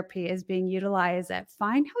sound therapy is being utilized at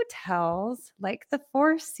fine hotels like the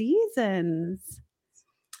Four Seasons.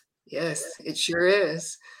 Yes, it sure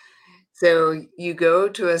is. So you go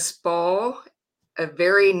to a spa, a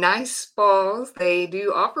very nice spa. They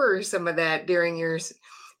do offer some of that during your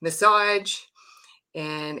massage,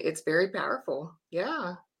 and it's very powerful.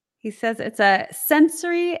 Yeah. He says it's a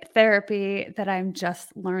sensory therapy that I'm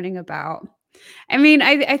just learning about. I mean,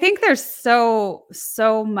 I think there's so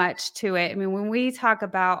much to it. I mean, when we talk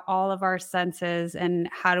about all of our senses and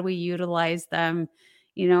how do we utilize them,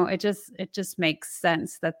 you know, it just makes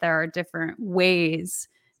sense that there are different ways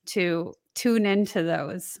to tune into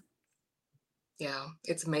those. Yeah,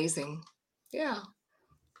 it's amazing. Yeah.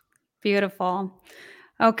 Beautiful.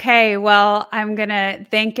 Okay, well, I'm going to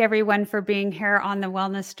thank everyone for being here on the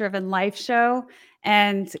Wellness Driven Life Show,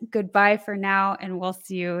 and goodbye for now, and we'll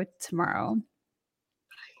see you tomorrow.